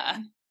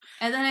 Exactly.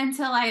 And then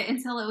until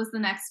it was the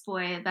next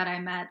boy that I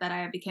met that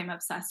I became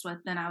obsessed with,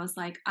 then I was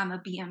like, I'm a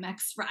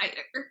BMX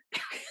rider.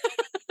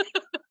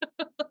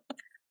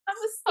 I'm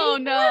a oh skateboard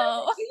at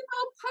no. the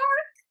emo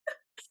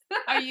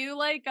park. Are you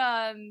like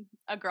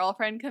a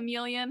girlfriend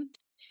chameleon?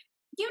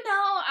 You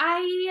know,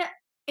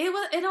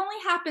 it only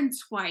happened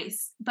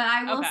twice, but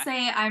I will Okay.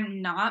 say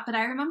I'm not. But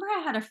I remember I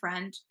had a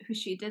friend who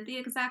she did the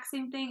exact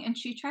same thing, and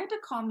she tried to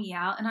call me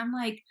out, and I'm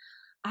like,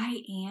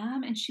 I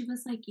am, and she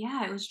was like,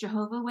 yeah, it was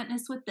Jehovah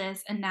Witness with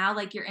this, and now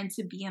like you're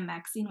into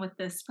BMXing with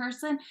this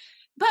person.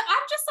 but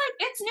I'm just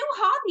like, it's new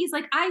hobbies.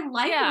 Like, I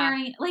like Yeah.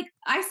 learning. Like,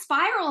 I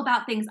spiral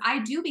about things. I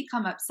do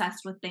become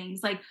obsessed with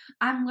things. Like,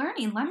 I'm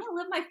learning. Let me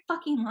live my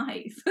fucking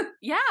life.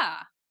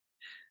 Yeah,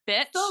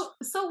 bitch.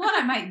 So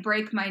what? I might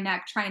break my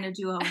neck trying to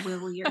do a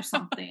willy or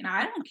something.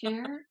 I don't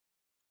care.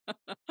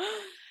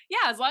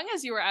 Yeah, as long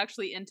as you were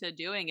actually into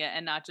doing it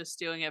and not just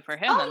doing it for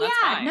him, then that's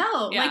Oh yeah, fine.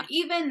 no. Like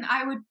Yeah. even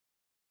I would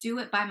do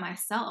it by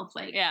myself,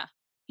 like Yeah.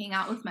 hang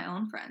out with my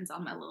own friends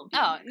on my little Oh,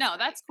 BMX no, bike.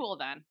 that's cool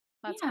then.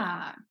 That's cool.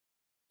 Yeah.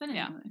 But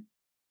Yeah. anyway.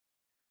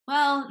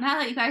 Well, now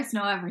that you guys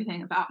know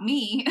everything about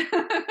me,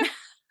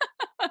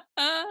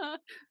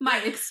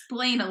 might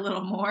explain a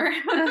little more.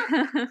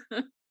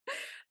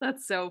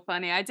 That's so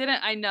funny.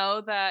 I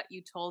know that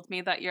you told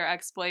me that your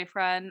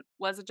ex-boyfriend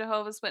was a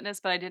Jehovah's Witness,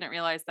 but I didn't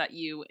realize that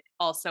you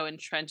also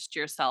entrenched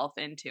yourself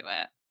into it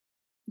a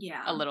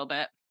Yeah. little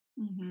bit.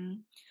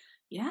 Mhm.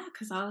 Yeah,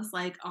 because I was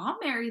like, "I'll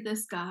marry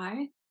this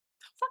guy."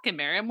 Fucking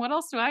marry him. What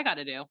else do I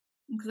gotta do?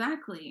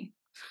 Exactly.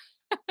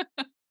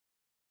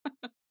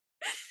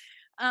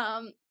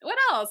 What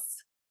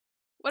else?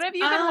 What have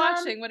you been Um,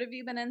 watching? What have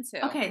you been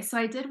into? okay, so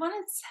I did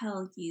wanna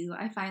tell you,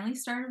 I finally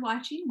started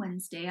watching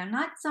Wednesday. I'm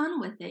not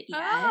done with it Oh,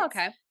 yet,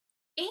 okay.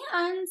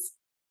 and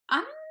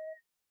I'm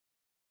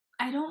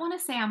I don't wanna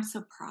say I'm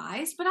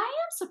surprised, but I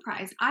am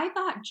surprised. I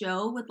thought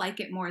Joe would like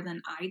it more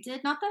than I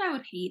did. Not that I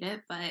would hate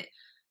it, but,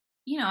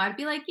 I'd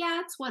be like,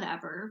 "Yeah, it's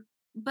whatever."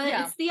 But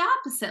Yeah. it's the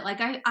opposite, like,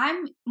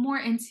 I'm more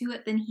into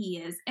it than he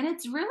is, and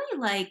it's really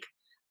like,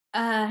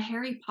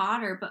 Harry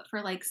Potter, but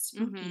for, like,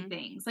 spooky Mhm.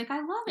 things. Like,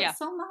 I love it Yeah.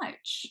 so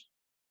much.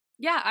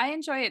 Yeah, I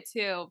enjoy it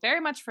too. Very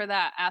much for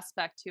that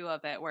aspect too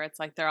of it where it's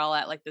like they're all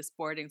at like this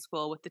boarding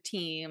school with the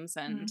teams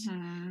and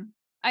Mhm.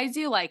 I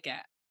do like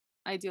it.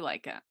 I do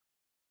like it.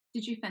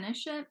 Did you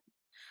finish it?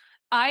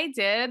 I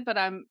did, but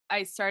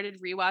I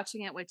started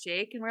rewatching it with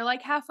Jake and we're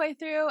like halfway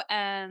through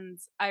and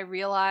I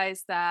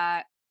realized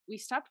that we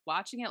stopped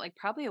watching it like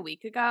probably a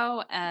week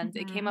ago and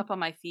it came Mhm. up on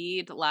my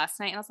feed last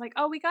night and I was like,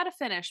 "Oh, we got to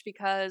finish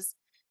because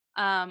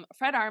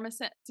Fred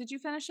Armisen, did you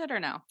finish it or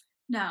no?"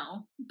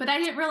 No, but I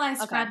didn't realize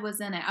Okay. Fred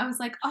was in it. I was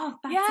like, "Oh,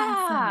 that's Yeah,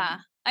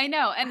 awesome." I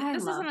know, and I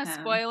this isn't love a him.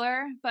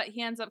 spoiler, but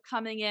he ends up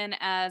coming in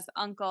as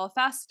Uncle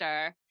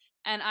Fester,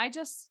 and I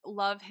just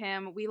love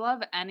him. We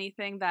love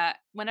anything that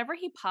whenever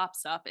he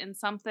pops up in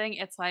something,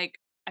 it's like,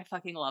 I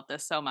fucking love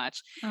this so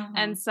much. Uh-huh.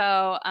 And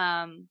so,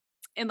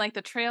 in like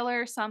the trailer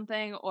or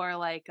something, or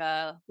like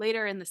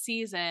later in the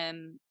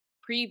season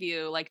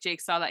preview, like Jake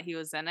saw that he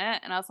was in it,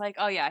 and I was like,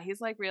 oh yeah, he's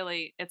like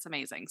really, it's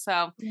amazing.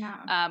 So,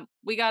 Yeah.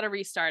 we got to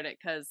restart it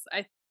because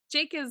I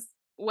Jake is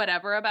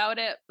whatever about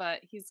it,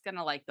 but he's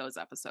gonna like those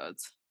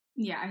episodes.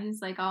 Yeah,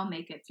 he's like, "I'll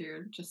make it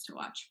through just to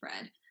watch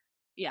Fred."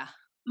 Yeah.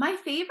 My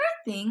favorite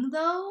thing,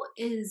 though,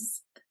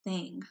 is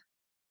Thing.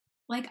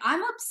 Like,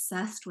 I'm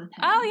obsessed with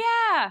him. Oh,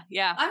 yeah.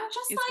 Yeah. I'm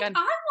just He's like, good.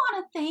 "I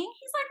want a Thing."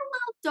 He's like a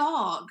little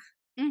dog.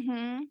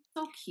 Mhm.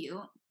 So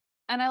cute.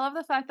 And I love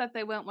the fact that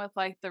they went with,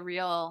 like, the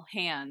real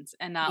hands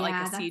and not like a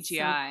Yeah, that's so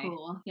CGI.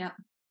 cool. Yep.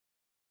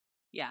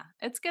 Yeah,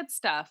 it's good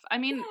stuff. I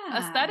mean, Yeah.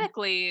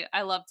 aesthetically,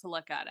 I love to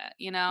look at it,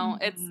 you know?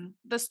 It's Mhm.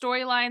 the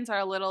storylines are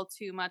a little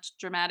too much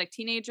dramatic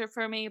teenager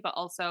for me, but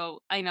also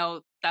I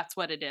know that's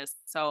what it is.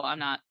 So I'm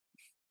not,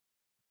 I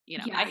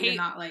Yeah, you're hate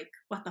not like,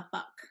 "What the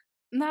fuck?"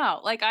 no,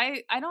 like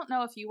I don't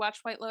know if you watch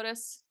White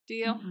Lotus, do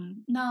you?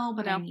 Mm-mm. No,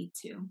 but I No. need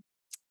to.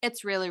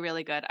 It's really,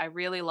 really good. I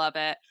really love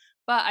it.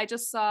 But I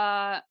just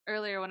saw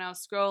earlier when I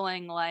was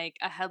scrolling, like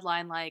a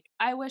headline, like,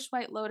 I wish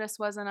White Lotus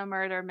wasn't a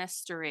murder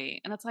mystery.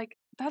 And it's like,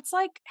 that's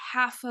like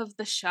half of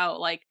the show.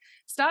 Like,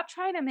 stop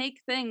trying to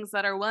make things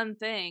that are one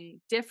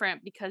thing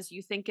different because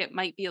you think it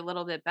might be a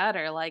little bit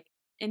better. Like,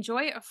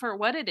 enjoy it for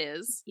what it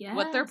is.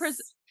 Yes.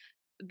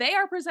 They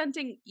are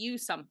presenting you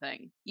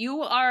something.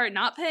 You are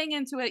not paying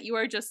into it. You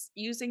are just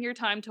using your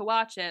time to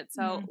watch it.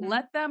 So Mhm.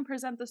 let them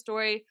present the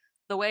story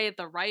the way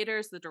the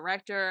writers, the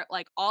director,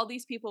 like all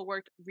these people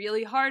worked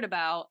really hard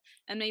about,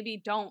 and maybe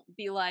don't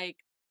be like,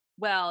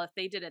 well, if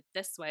they did it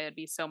this way, it'd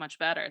be so much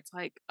better. It's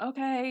like,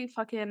 okay,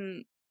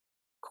 fucking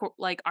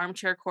like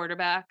armchair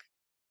quarterback.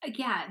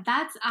 Yeah,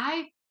 that's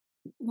I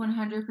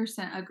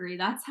 100% agree.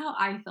 That's how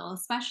I feel,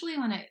 especially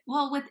when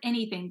well, with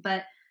anything,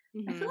 but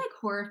I feel Hmm. like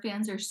horror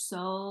fans are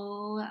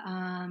so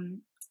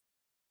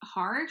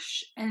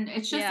harsh and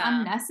it's just Yeah.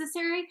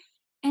 unnecessary.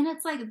 And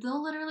it's like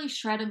they'll literally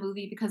shred a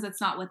movie because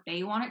it's not what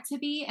they want it to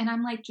be. And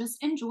I'm like,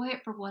 just enjoy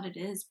it for what it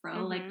is,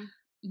 bro. Like, Hmm.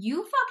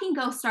 you fucking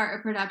go start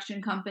a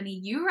production company,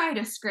 you write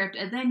a script,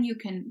 and then you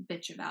can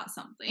bitch about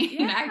something.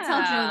 I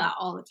tell Joe Yeah. that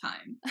all the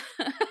time.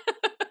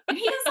 And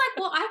he's like,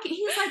 well,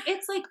 he's like,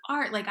 it's like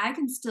art. Like, I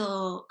can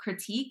still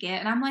critique it.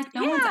 And I'm like,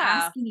 no one's Yeah.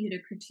 asking you to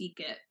critique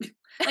it.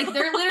 Like,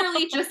 they're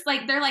literally just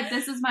like, they're like,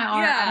 this is my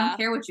art. I don't Yeah.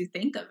 care what you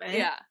think of it.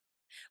 Yeah.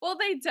 Well,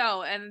 they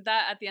don't, and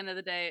that at the end of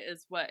the day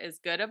is what is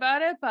good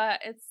about it,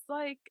 but it's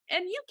like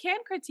and you can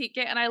critique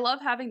it, and I love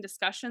having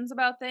discussions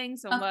about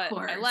things and Of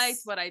what I liked,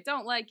 course. what I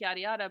don't like, yada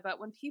yada, but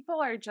when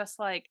people are just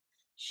like,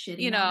 you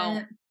Shitting on know,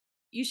 it.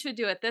 you should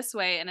do it this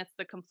way and it's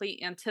the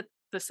complete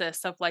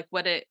antithesis of like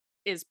what it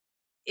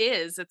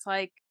is, it's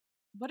like,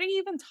 what are you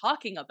even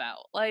talking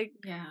about? Like,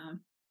 Yeah.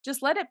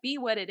 Just let it be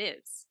what it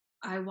is.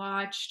 I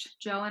watched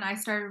Joe and I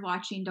started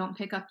watching Don't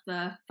Pick Up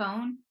the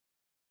Phone.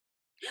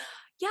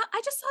 Yeah,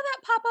 I just saw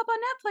that pop up on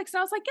Netflix and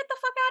I was like, "Get the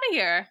fuck out of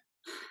here."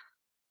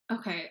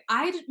 Okay,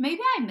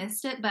 maybe I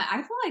missed it, but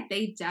I feel like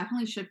they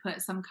definitely should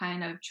put some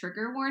kind of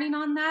trigger warning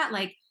on that.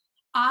 Like,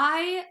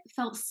 I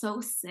felt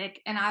so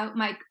sick, and I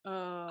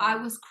Oh.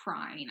 was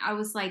crying. I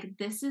was like,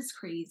 "This is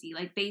crazy."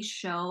 Like, they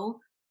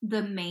show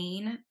the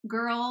main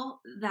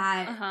girl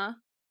Uh-huh.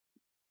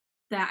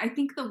 that I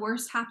think the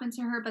worst happened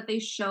to her, but they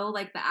show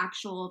like the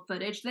actual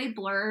footage. They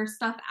blur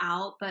stuff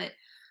out, but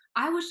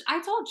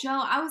I told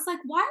Joe, I was like,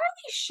 "Why are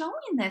they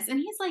showing this?" And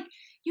he's like,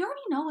 "You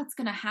already know what's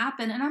going to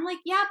happen." And I'm like,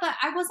 "Yeah, but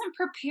I wasn't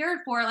prepared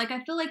for it. Like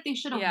I feel like they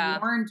should have Yeah.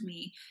 warned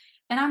me."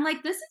 And I'm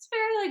like, "This is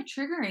very like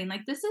triggering.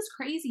 Like this is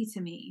crazy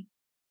to me."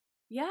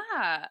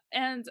 Yeah.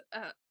 And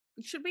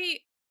should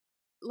we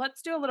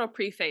let's do a little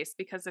preface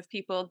because if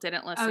people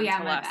didn't Oh listen yeah,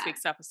 to my last bad.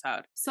 week's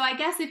episode. So I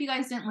guess if you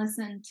guys didn't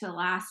listen to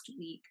last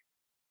week,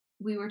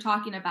 we were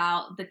talking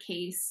about the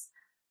case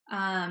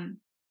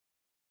um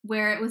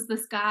where it was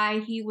this guy,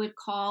 he would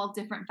call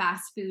different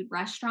fast food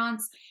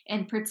restaurants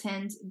and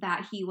pretend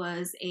that he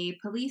was a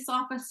police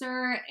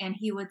officer, and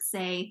he would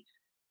say,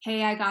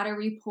 "Hey, I got a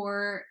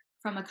report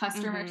from a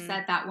customer Mhm.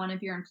 said that one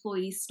of your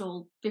employees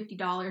stole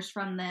 $50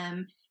 from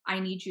them. I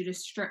need you to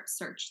strip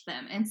search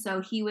them." And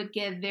so he would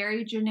give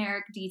very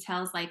generic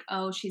details like,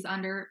 "Oh, she's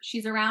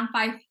around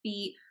 5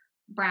 feet,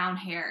 brown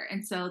hair."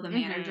 And so the Mhm.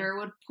 manager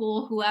would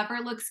pull whoever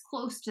looks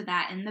close to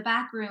that in the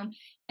back room,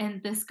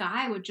 and this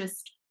guy would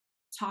just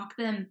talk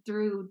them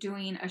through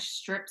doing a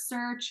strip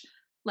search,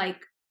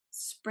 like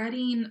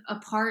spreading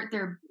apart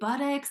their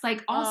buttocks,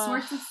 like all Oh.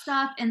 sorts of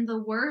stuff. And the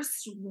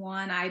worst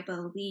one, I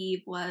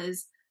believe,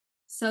 was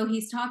so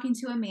he's talking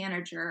to a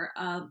manager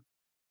of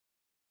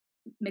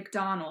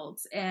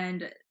McDonald's,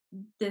 and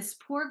this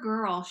poor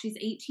girl, she's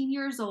 18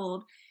 years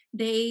old.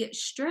 They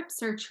strip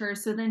search her.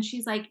 So then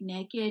she's like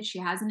naked. She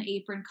has an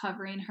apron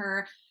covering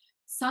her.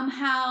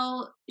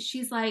 Somehow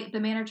she's like, the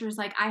manager's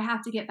like, "I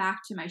have to get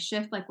back to my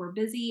shift. Like, we're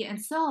busy."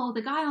 And so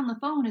the guy on the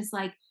phone is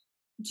like,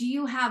 "Do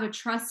you have a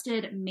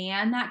trusted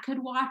man that could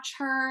watch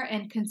her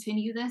and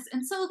continue this?"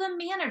 And so the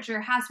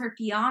manager has her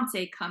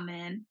fiance come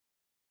in.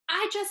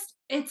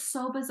 It's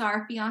so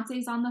bizarre.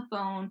 Fiance's on the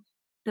phone.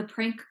 The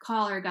prank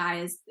caller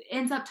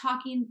ends up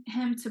talking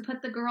him to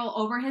put the girl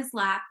over his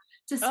lap,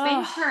 to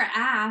spank Oh. her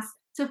ass,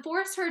 to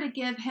force her to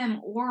give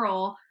him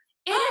oral.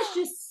 It is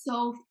just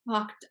so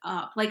fucked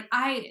up.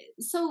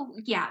 So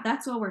yeah,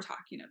 that's what we're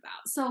talking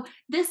about. So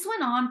this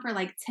went on for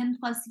like 10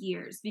 plus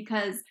years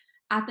because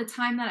at the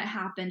time that it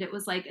happened, it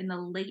was like in the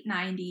late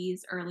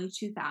 90s, early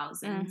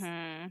 2000s.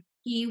 Mhm.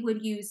 He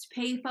would use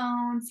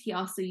payphones. He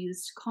also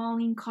used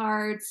calling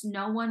cards.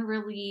 No one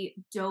really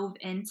dove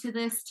into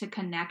this to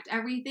connect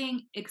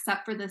everything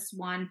except for this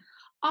one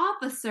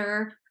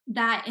officer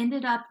that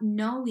ended up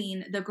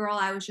knowing the girl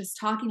I was just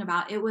talking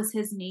about. It was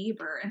his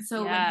neighbor. And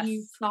so when he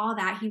Yes. saw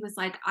that, he was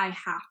like, "I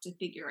have to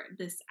figure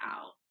this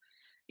out."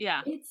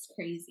 Yeah. It's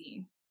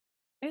crazy.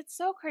 It's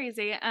so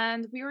crazy.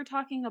 And we were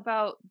talking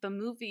about the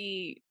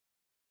movie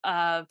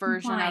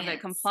version of it,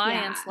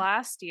 Compliance.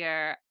 Compliance,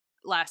 Yeah.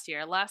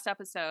 last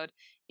episode.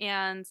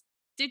 And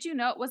did you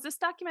know was this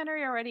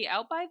documentary already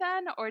out by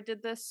then or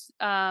did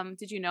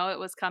you know it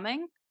was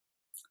coming?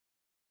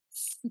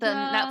 The So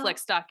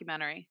Netflix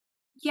documentary.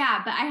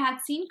 yeah, but I had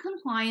seen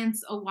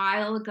Compliance a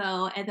while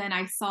ago, and then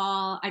I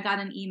got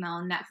an email,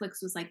 and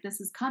Netflix was like, "This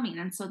is coming."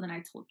 And so then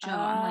I told Joe,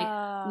 I'm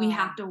like, "We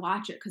have Oh. to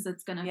watch it because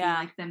it's gonna be Yeah.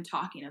 like them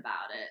talking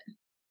about it."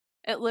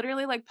 It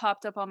literally, like,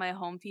 popped up on my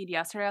home feed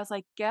yesterday. I was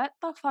like, "Get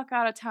the fuck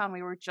out of town.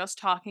 We were just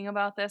talking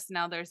about this.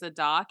 Now there's a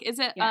doc."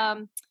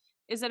 Yeah.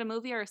 Is it a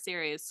movie or a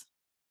series?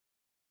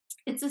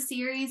 It's a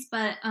series,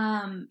 but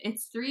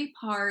it's 3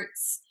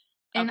 parts,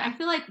 and Okay. I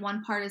feel like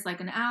one part is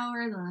like an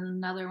hour, then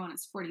another one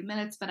is 40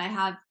 minutes, but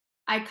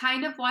I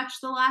kind of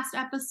watched the last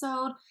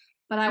episode,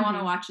 but I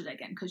wanna Mhm. watch it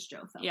again because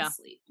Joe fell Yeah.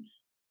 asleep.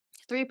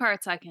 3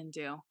 parts I can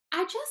do.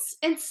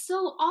 And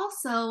so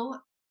also,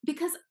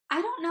 because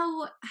I don't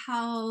know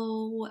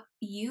how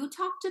you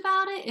talked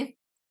about it, if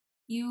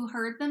you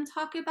heard them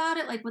talk about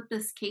it, like with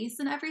this case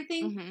and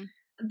everything, Mhm.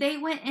 they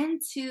went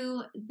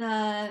into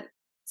the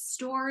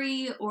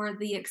story or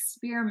the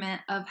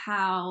experiment of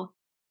how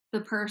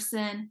the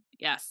person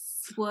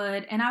Yes.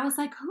 and I was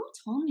like, "Who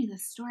told me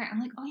this story?" I'm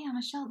like, "Oh yeah,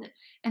 Michelle did."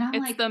 And I'm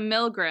It's like, the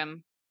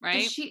Milgram,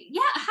 right?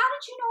 Yeah, how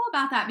did you know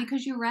about that?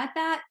 Because you read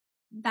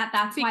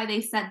that's Be why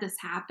they said this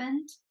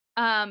happened?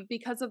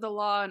 because of the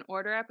Law& and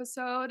Order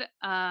episode,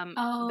 the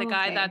Oh,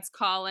 guy okay. that's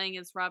calling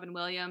is Robin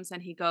Williams,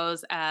 and he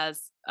goes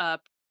as,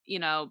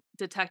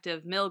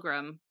 Detective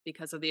Milgram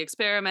because of the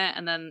experiment,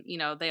 and then,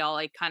 they all,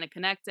 like, kinda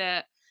connect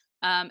it.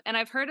 And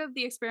I've heard of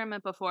the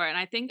experiment before, and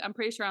I'm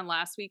pretty sure on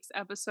last week's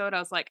episode, I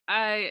was like,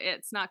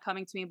 it's not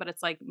coming to me, but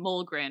it's like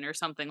Mulgren or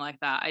something like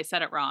that. I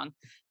said it wrong.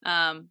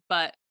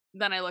 But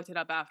then I looked it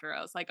up after.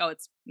 I was like, "Oh,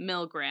 it's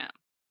Milgram."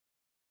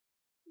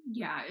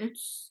 Yeah,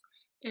 it's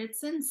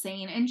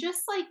insane. And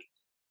just like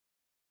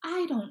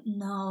I don't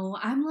know.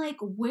 I'm like,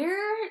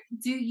 where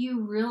do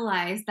you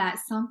realize that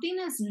something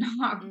is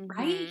not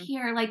right Mhm.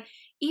 here? Like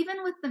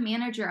even with the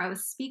manager I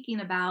was speaking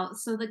about,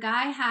 so the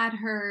guy had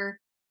her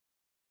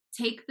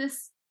take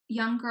this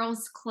young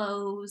girl's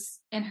clothes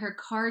and her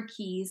car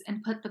keys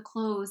and put the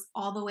clothes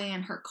all the way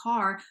in her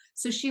car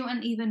so she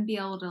wouldn't even be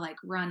able to like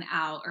run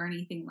out or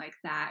anything like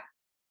that.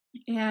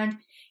 And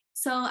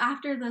so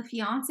after the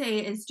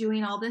fiance is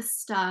doing all this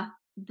stuff,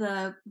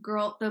 the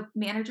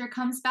manager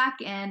comes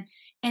back in,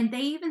 and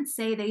they even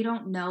say they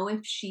don't know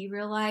if she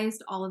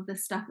realized all of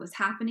this stuff was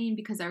happening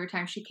because every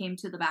time she came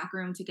to the back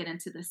room to get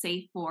into the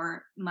safe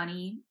for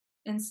money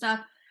and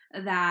stuff,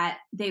 that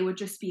they would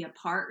just be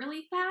apart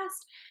really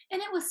fast.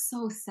 And it was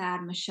so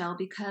sad, Michelle,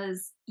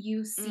 because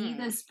you see Mm.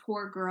 this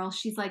poor girl,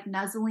 she's like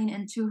nuzzling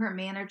into her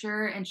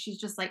manager and she's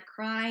just like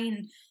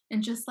crying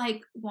and just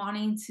like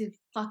wanting to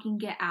fucking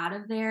get out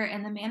of there.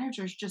 And the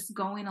manager's just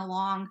going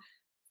along,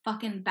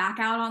 fucking back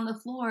out on the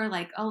floor,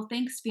 like, oh,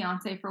 thanks,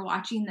 fiance, for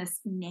watching this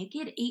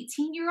naked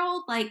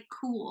 18-year-old. Like,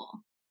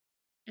 cool.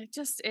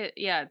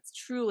 Yeah, it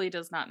truly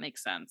does not make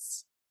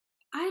sense.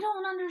 I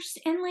don't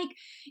understand. And like,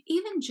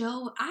 even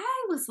Joe,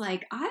 I was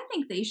like, I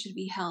think they should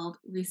be held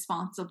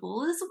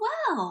responsible as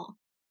well.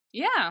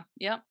 Yeah.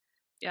 Yep.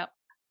 Yep.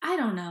 I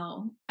don't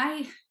know.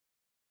 I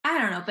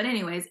don't know. But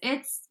anyways,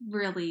 it's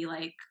really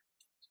like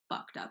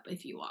fucked up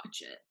if you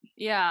watch it.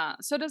 Yeah.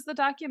 So does the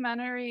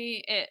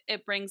documentary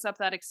it brings up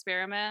that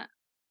experiment?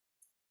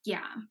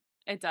 Yeah.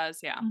 It does,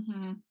 yeah.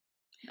 Hmm.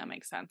 That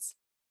makes sense.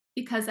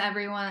 Because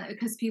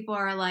people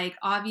are like,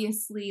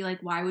 obviously, like,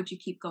 why would you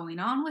keep going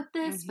on with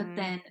this? But Mhm.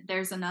 then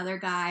there's another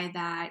guy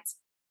that,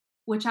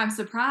 which I'm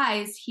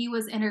surprised, he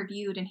was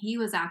interviewed and he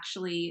was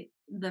actually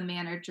the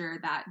manager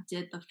that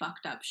did the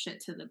fucked up shit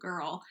to the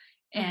girl.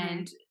 Mhm.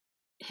 And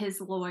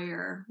his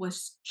lawyer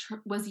was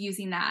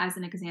using that as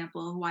an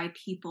example of why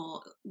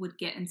people would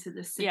get into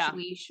this Yeah.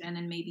 situation,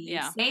 and maybe you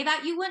Yeah. say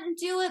that you wouldn't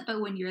do it,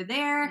 but when you're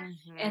there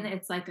and Mhm.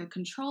 it's like a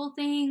control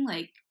thing,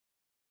 like,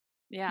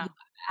 you Yeah.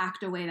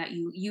 act a way that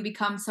you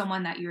become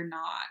someone that you're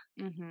not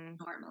Mhm.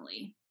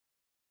 normally.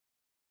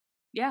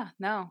 Yeah,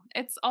 no.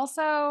 It's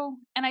also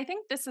and I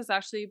think this has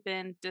actually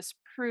been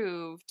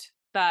disproved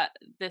that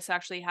this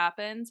actually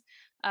happened,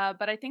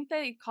 but I think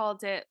they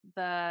called it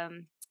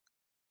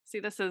see,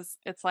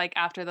 it's like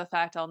after the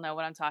fact, I'll know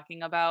what I'm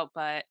talking about,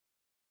 but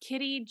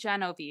Kitty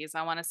Genovese,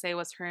 I wanna say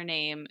was her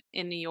name,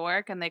 in New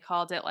York, and they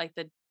called it, like,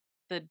 the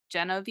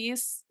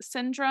Genovese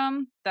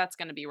syndrome. That's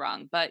gonna be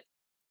wrong, but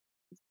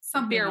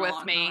Something bear with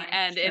along the me, line,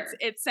 and sure.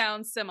 it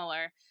sounds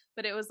similar,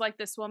 but it was, like,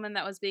 this woman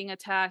that was being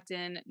attacked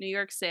in New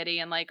York City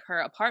in, like, her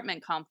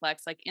apartment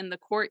complex, like, in the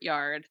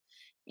courtyard,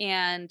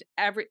 and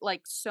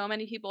so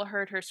many people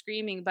heard her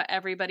screaming, but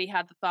everybody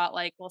had the thought,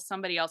 like, "Well,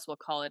 somebody else will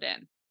call it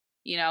in."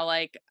 You know,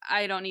 like,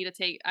 I don't need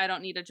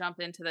to jump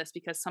into this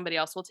because somebody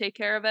else will take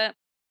care of it."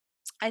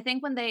 I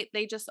think when they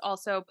just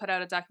also put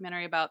out a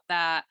documentary about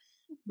that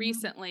Mhm.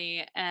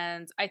 recently,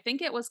 and I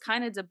think it was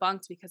kinda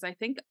debunked because I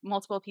think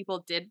multiple people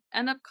did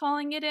end up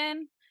calling it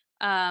in,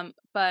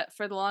 but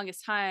for the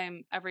longest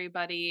time,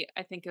 everybody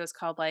I think it was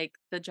called, like,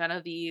 the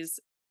Genovese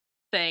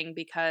thing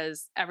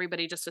because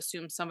everybody just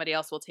assumes somebody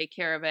else will take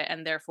care of it,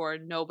 and therefore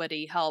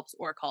nobody helped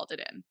or called it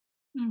in.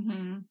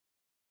 Mhm.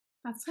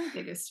 That's my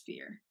biggest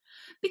fear.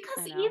 Because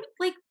I know. even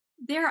like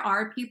there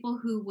are people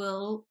who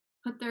will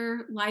put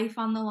their life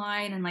on the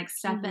line and like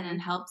step in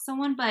and Mhm. help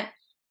someone, but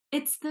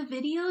it's the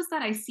videos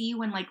that I see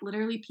when like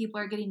literally people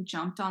are getting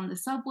jumped on the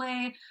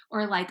subway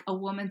or like a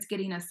woman's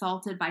getting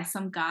assaulted by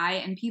some guy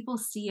and people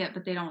see it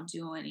but they don't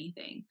do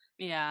anything.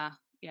 Yeah.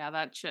 Yeah,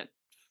 that shit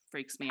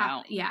freaks me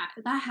out. Yeah,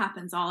 that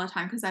happens all the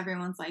time because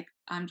everyone's like,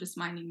 I'm just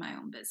minding my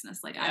own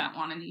business. Like, I Yeah. don't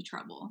want any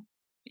trouble.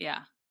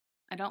 Yeah.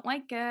 I don't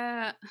like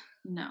it.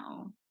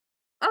 No.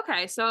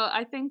 Okay, so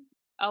I think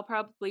I'll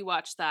probably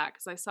watch that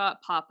because I saw it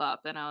pop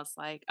up and I was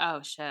like,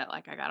 "Oh shit,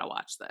 like I gotta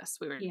watch this."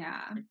 We were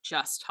Yeah.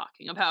 just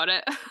talking about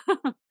it.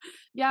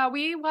 Yeah,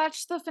 we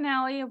watched the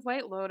finale of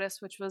White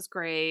Lotus, which was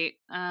great.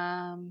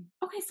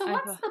 Okay, so I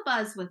what's thought the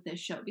buzz with this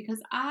show?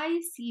 Because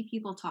I see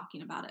people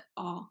talking about it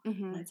all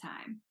mhm. the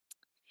time.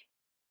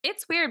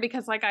 It's weird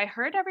because like I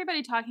heard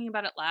everybody talking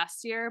about it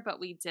last year, but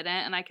we didn't,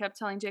 and I kept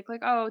telling Jake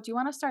like, "Oh, do you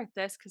want to start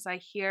this?" Because I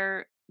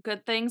hear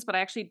good things, but I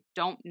actually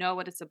don't know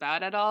what it's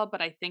about at all.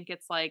 But I think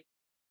it's like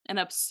an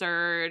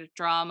absurd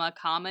drama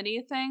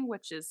comedy thing,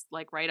 which is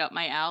like right up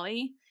my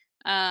alley.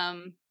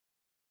 Um,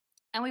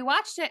 and we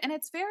watched it, and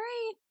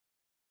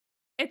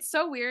it's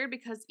so weird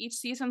because each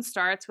season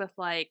starts with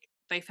like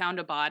they found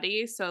a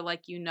body, so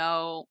like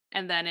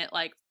and then it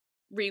like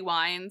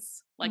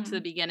rewinds like to the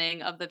Mm,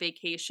 beginning of the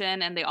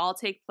vacation, and they all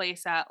take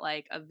place at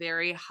like a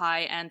very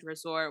high end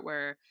resort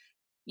where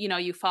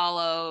you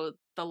follow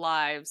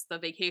the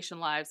vacation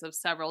lives of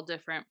several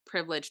different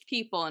privileged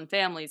people and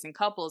families and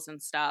couples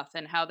and stuff,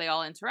 and how they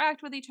all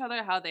interact with each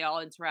other, how they all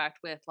interact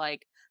with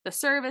like the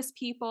service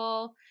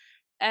people.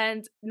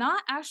 And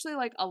not actually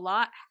like a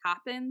lot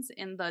happens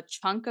in the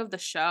chunk of the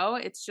show.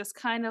 It's just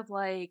kind of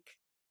like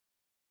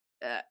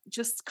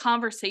just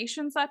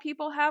conversations that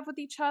people have with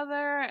each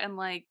other and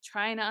like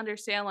trying to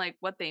understand like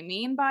what they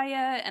mean by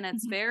it, and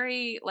it's mhm,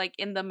 very like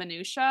in the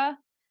minutia.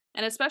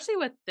 And especially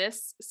with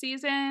this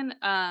season,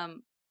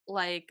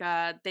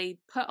 they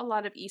put a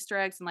lot of Easter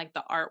eggs in like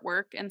the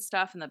artwork and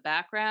stuff in the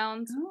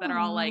background that are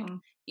all like,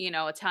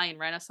 Oh, Italian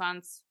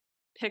Renaissance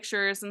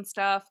pictures and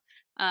stuff.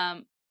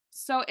 Um,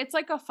 so it's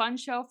like a fun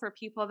show for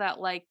people that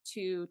like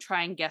to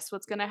try and guess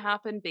what's going to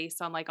happen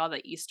based on like all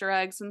the Easter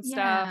eggs and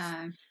stuff.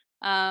 yeah.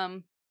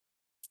 Um,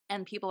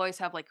 and people always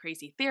have like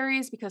crazy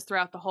theories because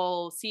throughout the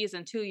whole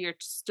season too, you're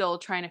still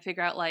trying to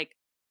figure out like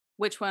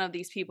which one of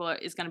these people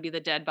is going to be the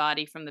dead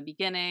body from the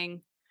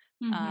beginning.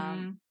 Um,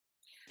 Mhm.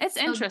 it's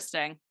So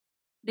interesting.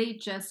 they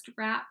just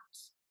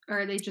wrapped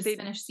or they just They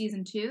finished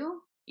season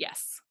 2?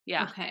 Yes,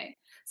 yeah. Okay.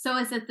 So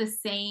is it the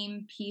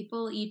same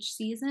people each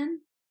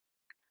season?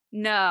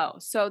 No,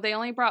 so they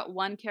only brought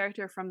one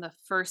character from the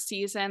first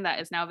season that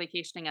is now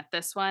vacationing at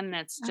this one, and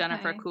it's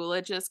Jennifer Okay.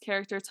 Coolidge's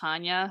character,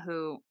 Tanya,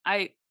 who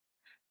I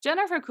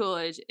Jennifer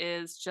Coolidge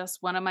is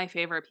just one of my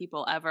favorite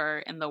people ever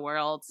in the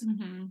world.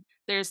 Mhm.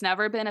 There's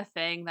never been a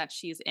thing that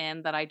she's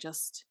in that I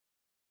just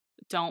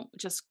don't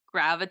just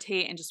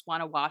gravitate and just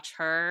wanna watch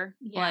her.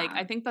 Like, I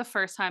Yeah. think the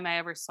first time I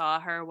ever saw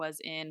her was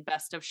in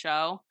Best of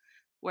Show,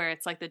 where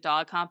it's like the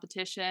dog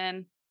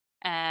competition,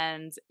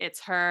 and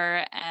it's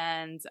her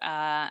and,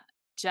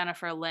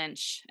 Jennifer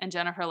Lynch, and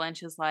Jennifer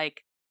Lynch is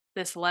like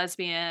this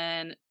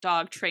lesbian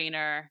dog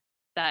trainer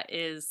that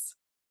is,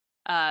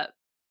 uh,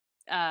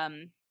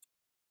 um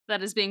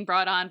that is being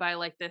brought on by,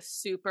 like, this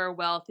super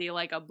wealthy,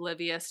 like,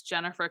 oblivious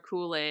Jennifer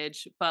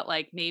Coolidge, but,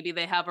 like, maybe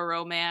they have a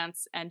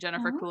romance, and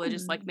Jennifer Coolidge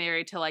is, like, Oh.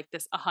 married to, like,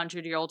 this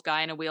 100-year-old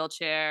guy in a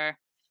wheelchair,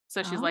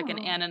 so she's like an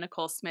Oh. Anna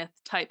Nicole Smith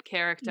type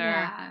character.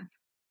 Yeah.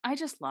 I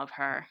just love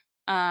her.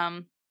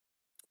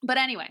 But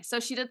anyway,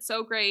 so she did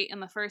so great in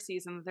the first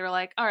season that they were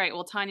like, "Alright,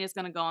 well, Tanya's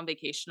gonna go on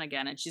vacation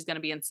again, and she's gonna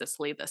be in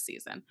Sicily this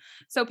season."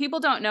 So people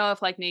don't know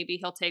if, like, maybe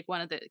he'll take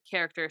one of the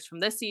characters from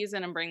this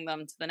season and bring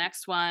them to the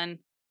next one,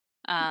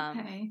 um,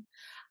 Okay.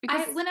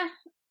 I because when I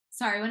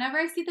sorry, whenever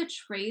I see the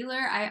trailer,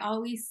 I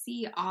always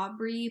see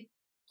Aubrey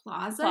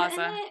Plaza in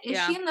Plaza, it. Is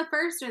she yeah, in the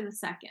first or the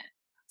second?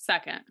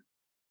 second.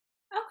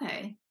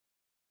 Okay.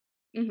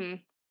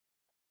 Mhm.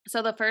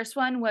 So the first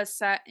one was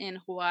set in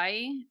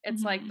Hawaii.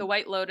 It's like the Mhm.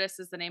 White Lotus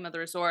is the name of the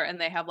resort, and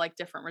they have, like,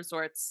 different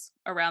resorts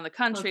around the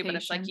country, but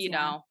it's like, Locations,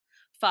 yeah.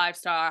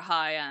 five-star,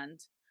 high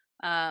end.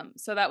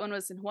 So that one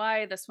was in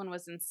Hawaii, this one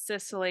was in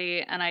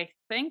Sicily, and I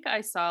think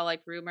I saw,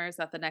 like, rumors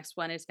that the next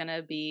one is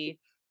gonna be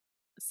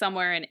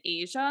somewhere in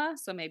Asia,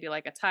 so maybe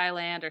like a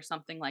Thailand or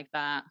something like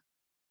that.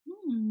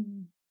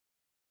 Hmm.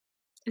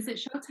 Is it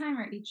Showtime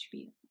or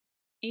HBO?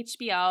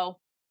 HBO,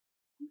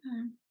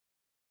 Okay.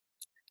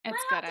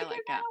 it's Might good, have I to give like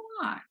it. that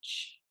a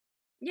watch.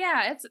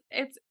 Yeah,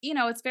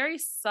 it's very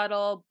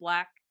subtle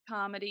black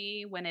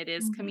comedy when it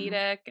is Mhm.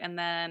 comedic, and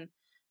then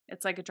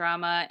it's like a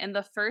drama. In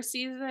the first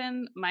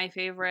season, my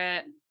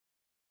favorite,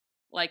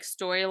 like,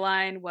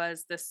 storyline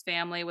was this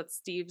family with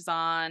Steve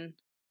Zahn,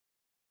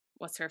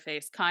 what's her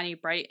face? Connie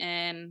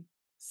Brighton,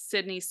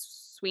 Sydney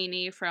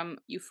Sweeney from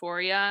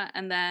Euphoria,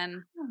 and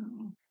then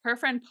Oh. her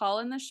friend Paul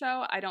in the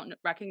show, I don't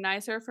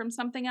recognize her from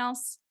something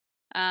else.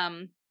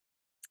 Um,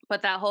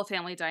 but that whole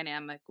family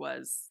dynamic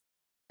was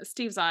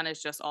Steve Zahn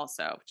is just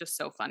also just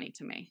so funny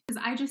to me. 'Cause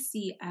I just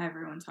see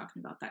everyone talking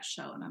about that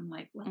show, and I'm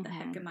like, "What the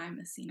heck Mhm. am I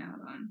missing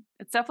out on?"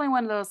 It's definitely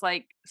one of those,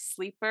 like,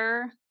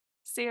 sleeper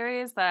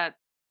series that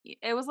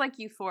it was like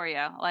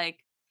Euphoria,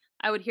 like,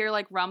 I would hear,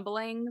 like,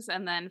 rumblings,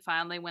 and then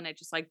finally when it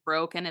just, like,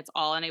 broke and it's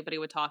all anybody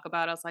would talk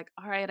about, I was like,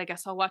 "Alright, I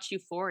guess I'll watch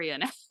Euphoria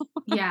now."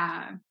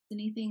 Yeah.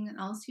 Anything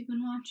else you've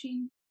been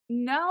watching?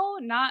 No,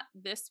 not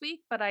this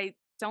week, but I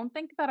don't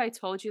think that I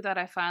told you that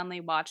I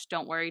finally watched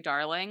Don't Worry,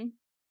 Darling,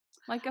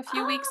 like, a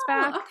few weeks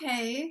back. Oh,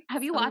 okay.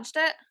 Have you So watched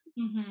it?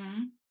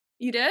 mhm,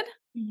 You did?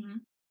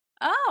 mhm.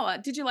 Oh,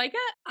 did you like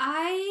it?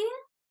 I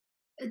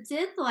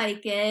did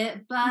like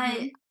it, but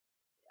Mhm.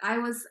 I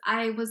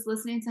was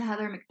listening to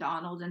Heather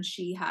McDonald, and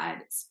she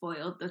had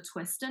spoiled the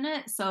twist in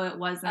it, so it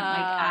wasn't,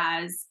 like, Oh,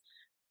 as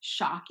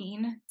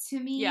shocking to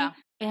me, yeah.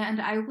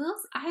 and I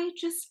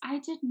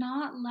did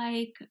not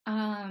like,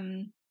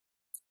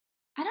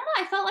 I don't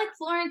know, I felt like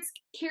Florence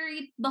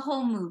carried the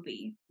whole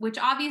movie, which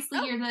obviously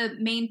Oh, you're the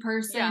main yeah.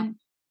 person,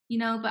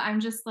 but I'm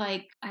just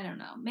like, I don't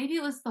know. Maybe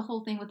it was the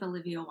whole thing with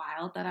Olivia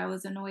Wilde that I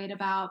was annoyed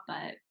about,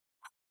 but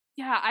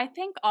Yeah, I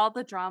think all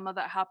the drama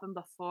that happened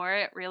before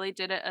it really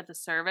did it a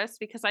disservice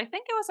because I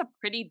think it was a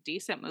pretty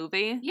decent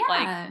movie.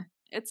 Like, yeah.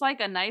 it's like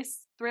a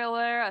nice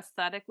thriller,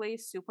 aesthetically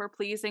super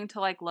pleasing to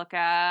like look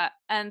at.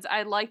 And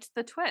I liked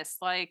the twist.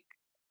 Like,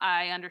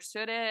 I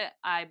understood it,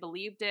 I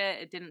believed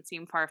it, it didn't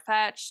seem far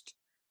fetched.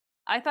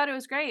 I thought it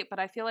was great, but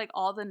I feel like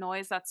all the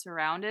noise that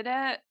surrounded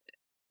it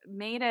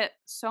made it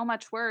so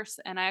much worse.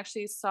 And I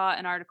actually saw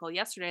an article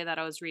yesterday that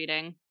I was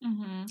reading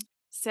Mhm.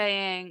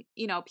 saying,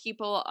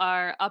 people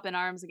are up in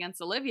arms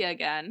against Olivia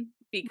again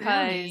because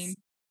Really?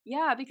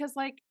 yeah, because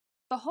like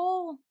the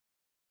whole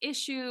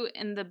issue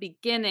in the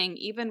beginning,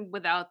 even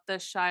without the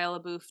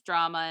Shia LaBeouf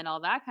drama and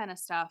all that kind of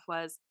stuff,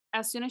 was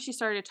as soon as she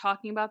started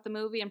talking about the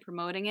movie and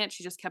promoting it,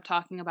 she just kept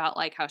talking about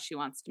like how she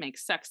wants to make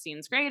sex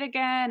scenes great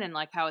again and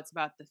like how it's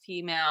about the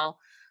female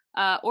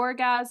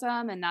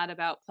orgasm and not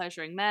about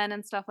pleasuring men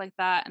and stuff like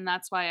that. And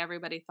that's why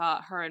everybody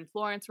thought her and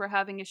Florence were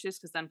having issues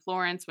because then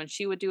Florence, when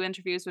she would do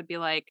interviews, would be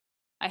like,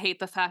 I hate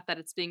the fact that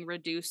it's being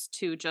reduced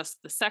to just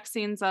the sex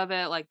scenes of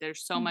it. Like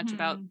there's so much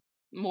about Mhm.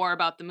 more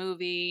about the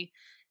movie.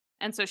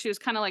 And so she was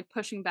kind of like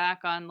pushing back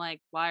on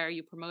like, why are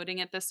you promoting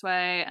it this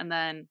way? And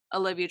then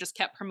Olivia just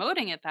kept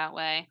promoting it that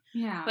way. But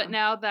Yeah.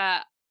 now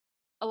that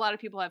a lot of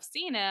people have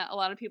seen it, a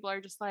lot of people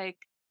are just like,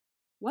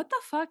 what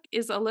the fuck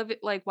is Olivia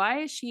like,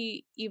 why is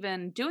she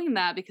even doing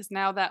that? Because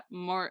now that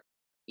more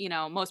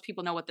most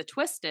people know what the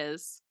twist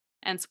is,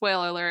 and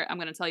spoiler alert, I'm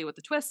gonna tell you what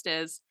the twist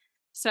is.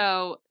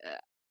 So,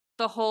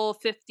 the whole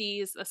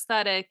 '50s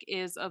aesthetic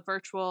is a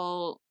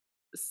virtual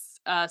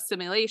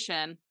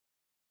simulation,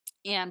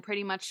 and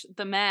pretty much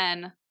the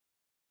men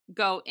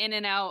go in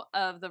and out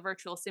of the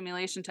virtual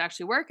simulation to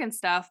actually work and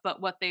stuff,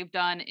 but what they've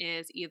done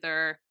is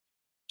either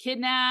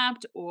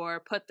kidnapped or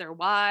put their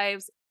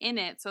wives in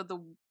it. So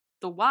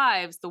the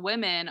wives, the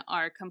women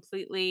are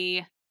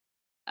completely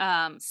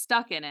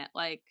stuck in it.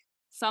 Like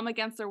some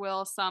against their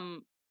will,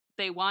 some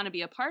they want to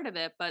be a part of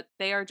it, but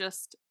they are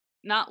just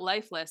not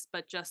lifeless,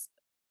 but just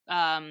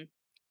um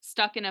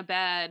stuck in a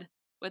bed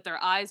with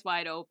their eyes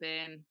wide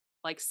open,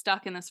 like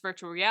stuck in this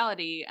virtual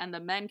reality, and the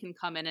men can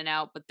come in and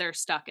out, but they're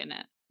stuck in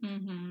it.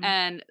 Mhm.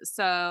 And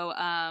so,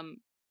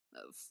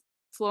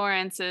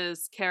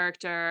 Florence's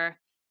character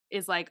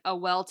is like a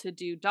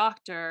well-to-do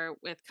doctor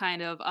with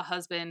kind of a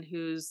husband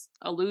who's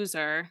a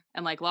loser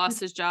and like lost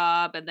his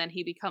job, and then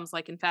he becomes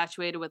like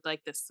infatuated with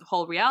like this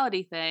whole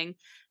reality thing,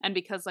 and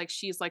because like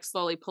she's like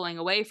slowly pulling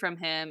away from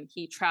him,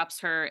 he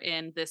traps her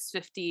in this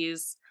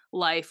 '50s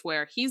life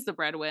where he's the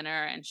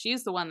breadwinner and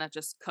she's the one that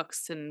just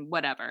cooks and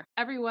whatever.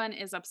 Everyone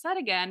is upset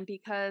again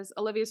because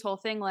Olivia's whole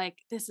thing, like,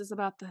 this is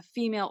about the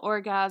female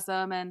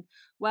orgasm, and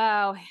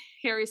wow,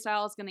 Harry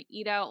Styles is gonna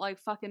eat out like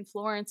fucking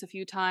Florence a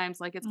few times,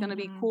 like it's gonna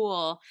be Mhm.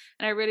 cool.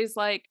 And everybody's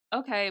like,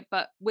 okay,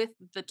 but with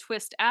the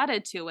twist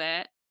added to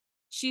it,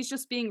 she's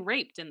just being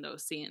raped in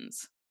those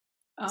scenes.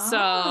 So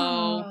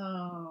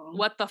Oh.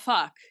 what the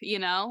fuck, you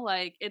know?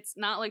 Like it's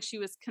not like she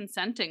was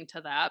consenting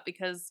to that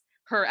because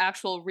her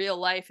actual real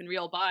life and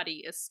real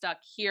body is stuck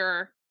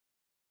here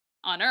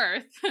on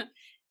Earth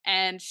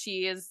and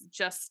she is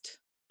just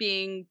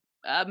being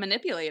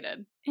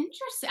manipulated.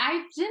 Interesting.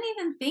 I didn't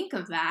even think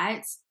of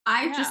that.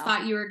 I just Yeah.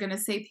 thought you were gonna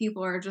say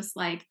people are just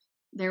like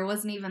there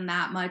wasn't even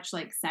that much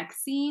like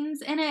sex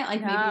scenes in it. Like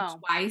maybe No.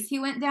 twice he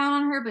went down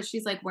on her, but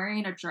she's like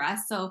wearing a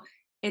dress, so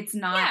it's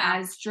not Yeah.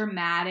 as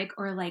dramatic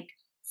or like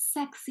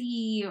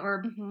sexy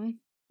or Mhm.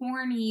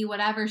 horny,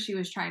 whatever she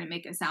was trying to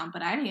make it sound.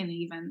 But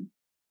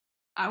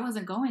I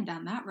wasn't going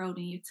down that road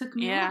and you took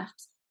me Yeah.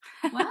 left.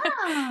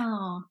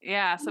 Wow.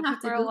 Yeah, I'm so gonna have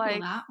people to are Google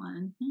like, that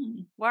one.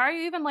 Hmm. "Why are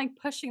you even, like,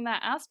 pushing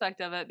that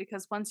aspect of it?"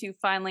 Because once you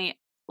finally,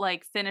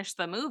 like, finish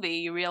the movie,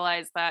 you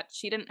realize that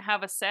she didn't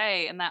have a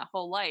say in that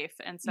whole life,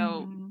 and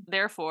so, Hmm.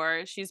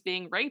 therefore, she's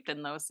being raped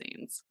in those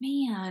scenes.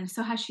 Man,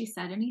 so has she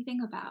said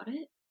anything about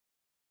it?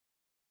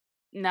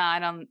 No, I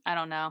don't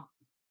know.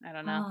 I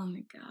don't know. Oh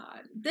my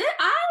god.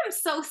 I am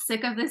so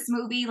sick of this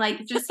movie,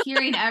 like, just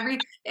hearing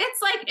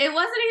it's like, it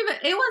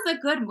was a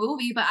good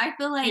movie, but I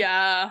feel like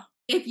Yeah.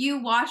 if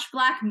you watch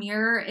Black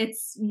Mirror,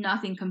 it's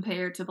nothing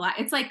compared to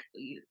it's like,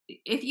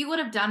 if you would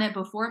have done it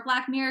before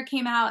Black Mirror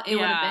came out, it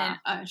would have been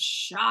Yeah. a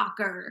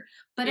shocker,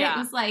 but it Yeah.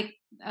 was like,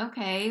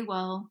 okay,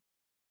 well,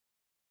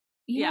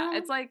 you Yeah, know.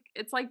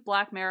 it's like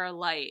Black Mirror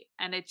light,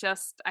 and it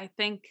just I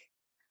think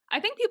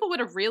people would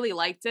have really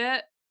liked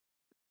it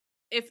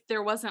if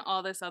there wasn't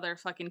all this other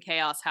fucking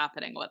chaos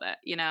happening with it,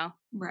 you know?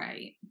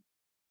 Right.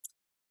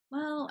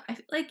 Well, I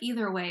feel like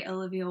either way,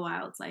 Olivia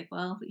Wilde's like,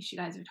 well, at least you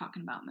guys are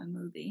talking about my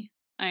movie.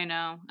 I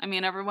know. I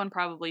mean, everyone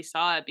probably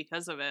saw it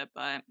because of it,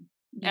 but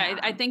I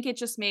Yeah. think it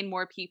just made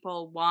more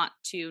people want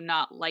to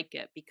not like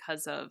it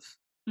because of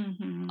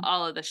Mhm.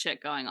 all of the shit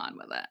going on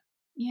with it.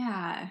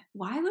 Yeah.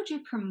 Why would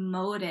you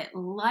promote it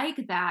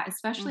like that,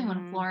 especially when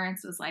Mhm.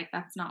 Florence was like,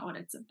 "That's not what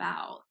it's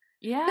about."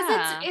 Because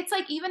Yeah. it's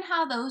like even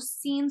how those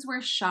scenes were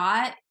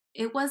shot,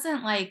 it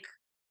wasn't like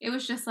it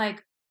was just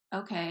like,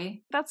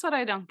 "Okay." That's what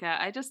I don't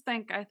get. I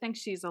think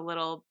she's a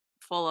little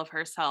full of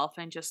herself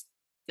and just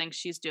thinks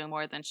she's doing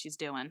more than she's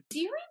doing. Do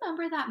you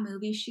remember that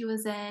movie she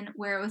was in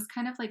where it was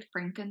kind of like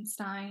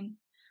Frankenstein,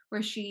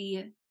 where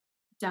she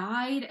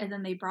died and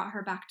then they brought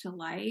her back to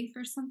life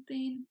or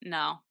something?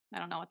 No, I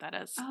don't know what that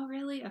is. Oh,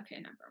 really? Okay,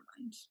 never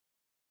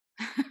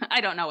mind.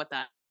 I don't know what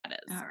that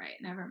is. All right,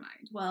 never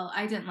mind. Well,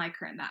 I didn't like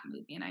her in that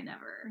movie, and I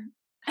never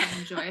have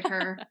enjoyed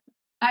her.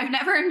 I've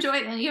never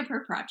enjoyed any of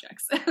her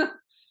projects.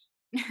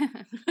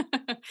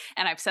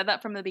 And I've said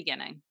that from the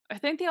beginning. I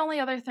think the only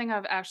other thing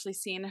I've actually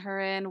seen her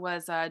in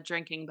was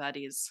Drinking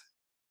Buddies,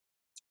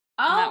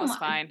 and that Oh was my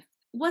fine.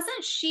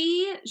 wasn't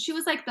she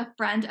was like the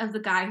friend of the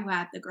guy who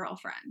had the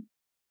girlfriend.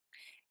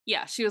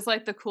 Yeah, she was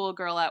like the cool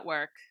girl at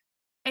work.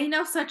 Ain't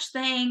no such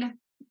thing.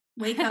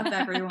 Wake up,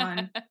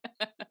 everyone.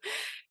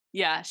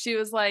 Yeah, she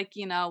was like,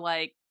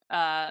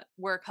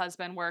 work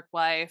husband, work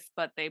wife,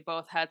 but they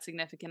both had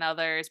significant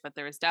others, but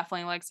there was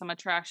definitely like some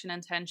attraction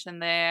and tension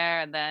there.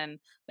 And then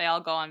they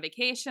all go on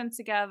vacation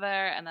together,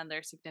 and then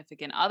their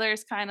significant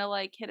others kind of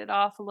like hit it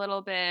off a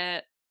little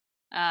bit.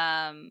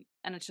 And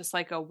it's just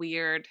like a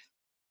weird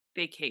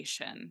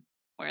vacation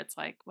where it's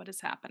like, what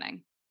is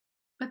happening?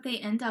 But they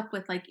end up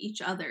with, like,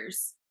 each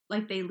other's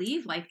like, they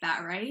leave like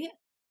that, right?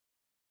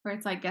 Where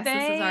it's like, "Guess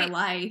this is our They,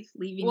 life,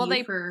 leaving well, you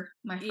they, for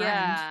my friend."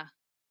 yeah.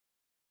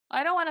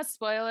 I don't want to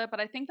spoil it,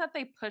 but I think that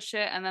they push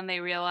it and then they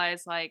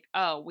realize, like,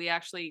 oh, we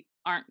actually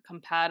aren't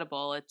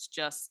compatible. It's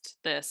just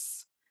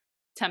this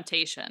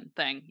temptation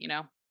thing, you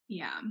know?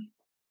 Yeah.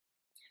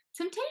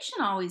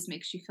 Temptation always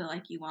makes you feel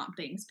like you want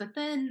things, but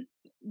then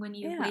when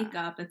you Yeah. wake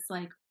up, it's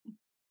like,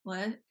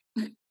 "What?"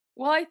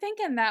 Well, I think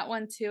in that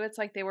one too, it's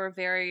like they were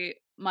very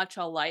much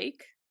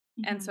alike.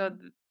 And so,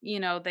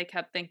 Mhm. they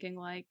kept thinking,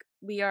 like,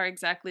 we are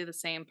exactly the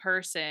same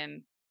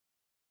person.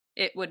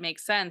 It would make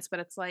sense. But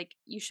it's like,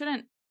 you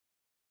shouldn't.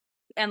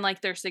 And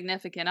like their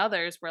significant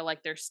others were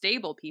like their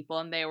stable people,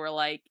 and they were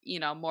like,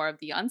 more of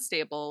the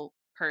unstable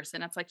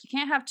person. It's like, you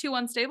can't have two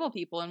unstable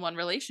people in one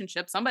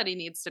relationship. Somebody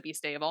needs to be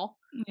stable.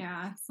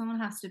 Yeah, someone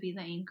has to be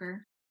the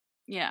anchor.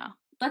 Yeah.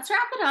 Let's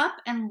wrap it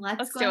up and let's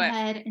Let's go do it.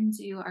 ahead and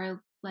do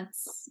our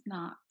let's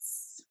not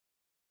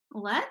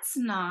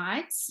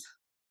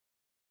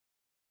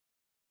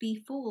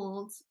be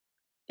fooled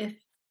if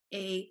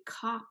a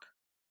cop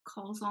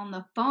calls on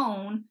the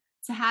phone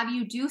to have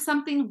you do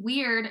something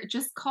weird.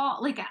 Just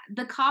call, like,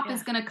 the cop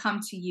is Yeah. going to come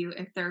to you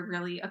if they're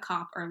really a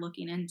cop or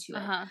looking into it.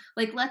 Uh-huh.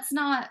 Like, let's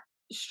not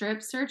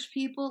strip search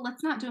people.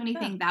 Let's not do Yeah.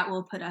 anything that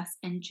will put us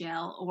in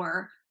jail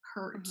or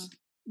hurt Uh-huh.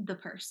 the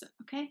person,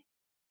 okay?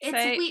 It's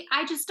Say we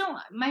I just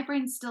don't, my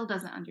brain still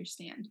doesn't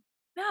understand.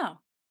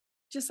 no.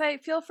 Just say,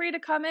 feel free to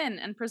come in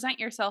and present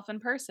yourself in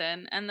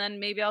person, and then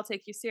maybe I'll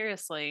take you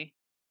seriously.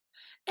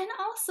 And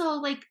also,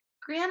 like,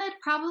 granted,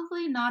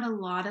 probably not a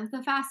lot of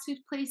the fast food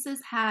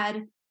places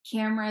had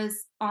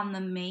cameras on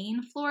the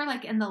main floor,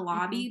 like in the Hmm.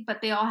 lobby,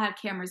 but they all had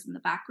cameras in the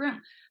back room.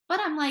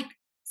 But I'm like,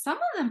 some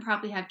of them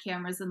probably had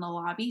cameras in the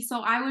lobby. So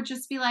I would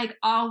just be like,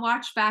 I'll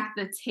watch back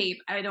the tape.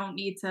 I don't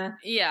need to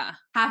Yeah.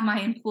 have my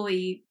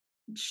employee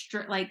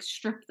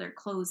strip their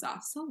clothes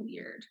off. So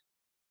weird.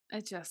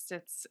 It's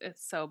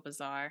so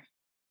bizarre.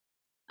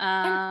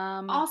 And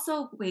Um,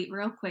 also, wait,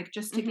 real quick,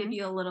 just to give mhm.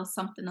 you a little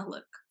something to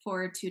look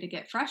forward to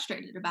get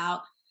frustrated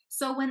about.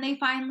 So when they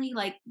finally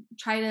like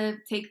try to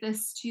take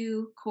this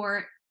to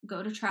court,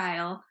 go to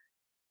trial,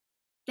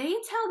 they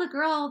tell the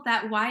girl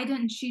that why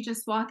didn't she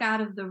just walk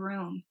out of the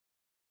room?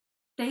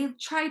 They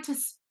try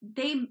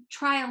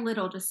a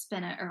little to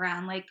spin it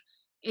around, like,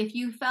 if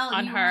you felt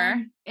On you were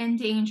her. in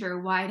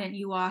danger, why didn't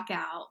you walk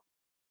out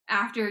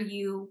after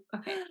you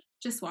okay,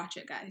 just watch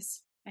it,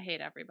 guys. I hate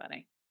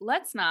everybody.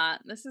 Let's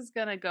not. This is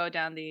gonna go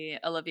down the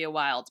Olivia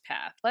Wilde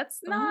path.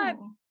 Let's not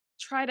Oh.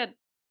 try to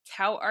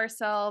tout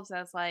ourselves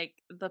as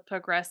like the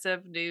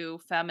progressive new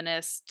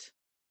feminist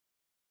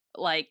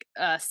like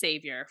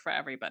savior for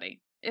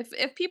everybody.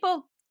 If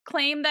people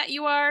claim that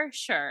you are,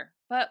 sure.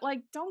 But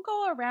like don't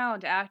go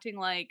around acting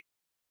like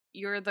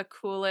you're the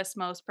coolest,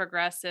 most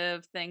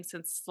progressive thing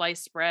since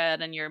sliced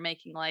bread and you're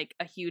making like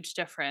a huge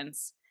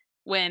difference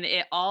when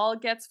it all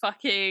gets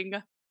fucking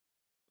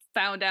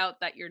found out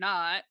that you're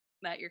not,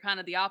 that you're kind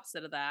of the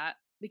opposite of that,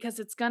 because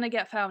it's gonna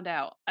get found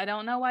out. I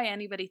don't know why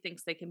anybody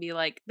thinks they can be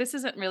like, this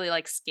isn't really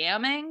like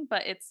scamming,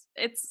 but it's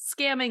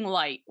scamming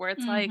light, where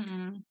it's like,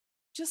 Mhm.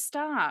 just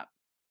stop.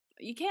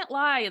 You can't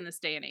lie in this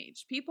day and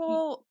age.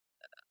 People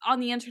on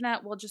the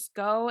internet will just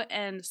go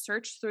and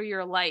search through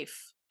your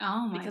life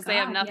Oh my because they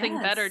have god, nothing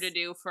better to yes.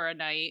 do for a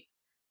night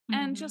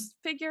and Mhm. just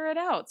figure it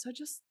out. So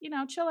just,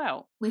 chill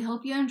out. We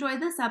hope you enjoyed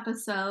this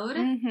episode.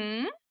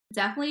 Mhm.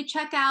 Definitely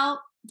check out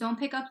Don't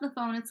Pick Up the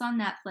Phone. It's on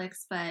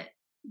Netflix, but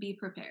be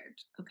prepared,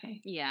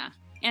 okay? Yeah.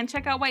 And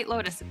check out White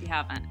Lotus if you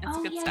haven't. It's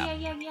Oh, good yeah, stuff.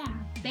 yeah, yeah,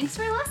 yeah. Thanks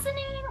for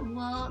listening.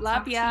 We'll Love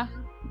talk to ya.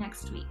 you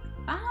next week.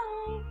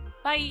 Bye.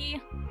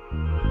 Bye.